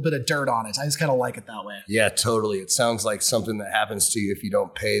vibe, a little bit of dirt on it. I just kind of like it that way. Yeah, totally. It sounds like something that happens to you if you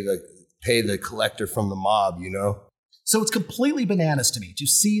don't pay the collector from the mob, So it's completely bananas to me to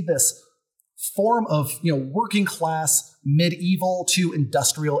see this form of, working class, medieval to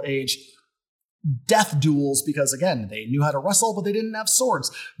industrial age death duels, because again, they knew how to wrestle, but they didn't have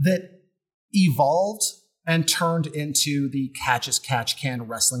swords, that evolved and turned into the catch-as-catch-can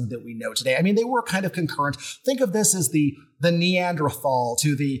wrestling that we know today. I mean, they were kind of concurrent. Think of this as the Neanderthal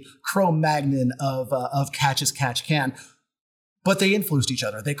to the Cro-Magnon of catch-as-catch-can. But they influenced each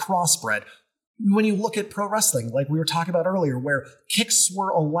other. They crossbred. When you look at pro wrestling, like we were talking about earlier, where kicks were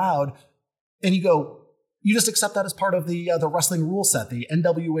allowed, and you just accept that as part of the wrestling rule set, the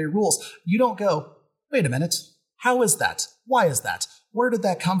NWA rules. You don't go, wait a minute, how is that? Why is that? Where did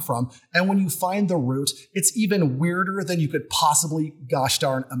that come from? And when you find the root, it's even weirder than you could possibly, gosh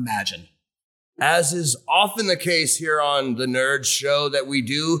darn, imagine. As is often the case here on the Nerd Show that we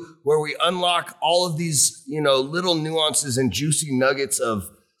do, where we unlock all of these, little nuances and juicy nuggets of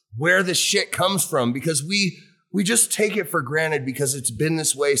where this shit comes from, because we just take it for granted because it's been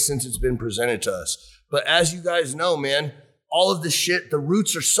this way since it's been presented to us. But as you guys know, man, all of this shit, the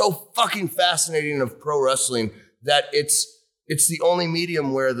roots are so fucking fascinating of pro wrestling that it's the only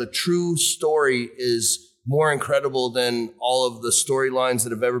medium where the true story is more incredible than all of the storylines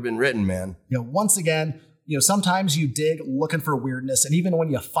that have ever been written, man. Once again, sometimes you dig looking for weirdness, and even when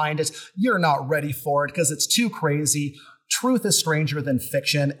you find it, you're not ready for it because it's too crazy. Truth is stranger than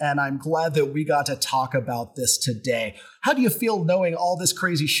fiction, and I'm glad that we got to talk about this today. How do you feel knowing all this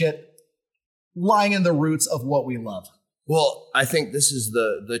crazy shit lying in the roots of what we love? Well, I think this is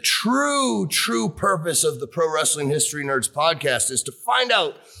the true purpose of the Pro Wrestling History Nerds podcast, is to find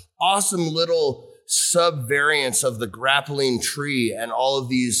out awesome little sub-variants of the grappling tree and all of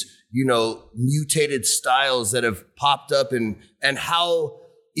these, mutated styles that have popped up and how,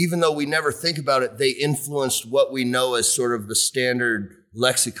 even though we never think about it, they influenced what we know as sort of the standard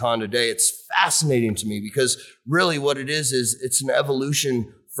lexicon today. It's fascinating to me because really what it is it's an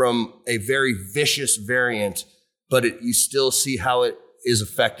evolution from a very vicious variant, but you still see how it is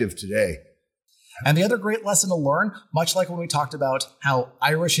effective today. And the other great lesson to learn, much like when we talked about how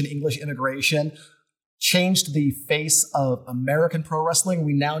Irish and English immigration changed the face of American pro wrestling,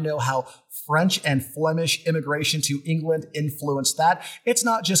 we now know how French and Flemish immigration to England influenced that. It's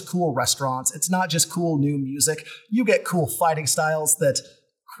not just cool restaurants. It's not just cool new music. You get cool fighting styles that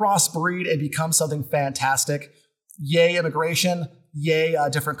crossbreed and become something fantastic. Yay immigration. Yay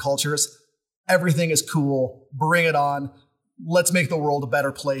different cultures. Everything is cool. Bring it on. Let's make the world a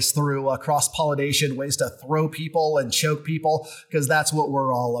better place through cross-pollination, ways to throw people and choke people, because that's what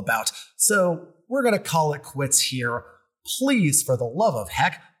we're all about. So we're going to call it quits here. Please, for the love of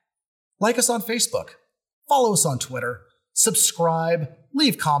heck, like us on Facebook, follow us on Twitter, subscribe,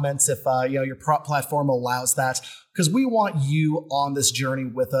 leave comments if your platform allows that, because we want you on this journey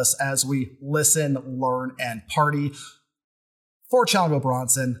with us as we listen, learn, and party. For Chongo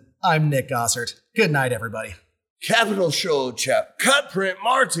Bronson, I'm Nick Gossert. Good night, everybody. Capital Show Chap, Cut Print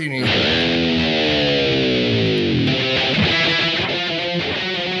Martini.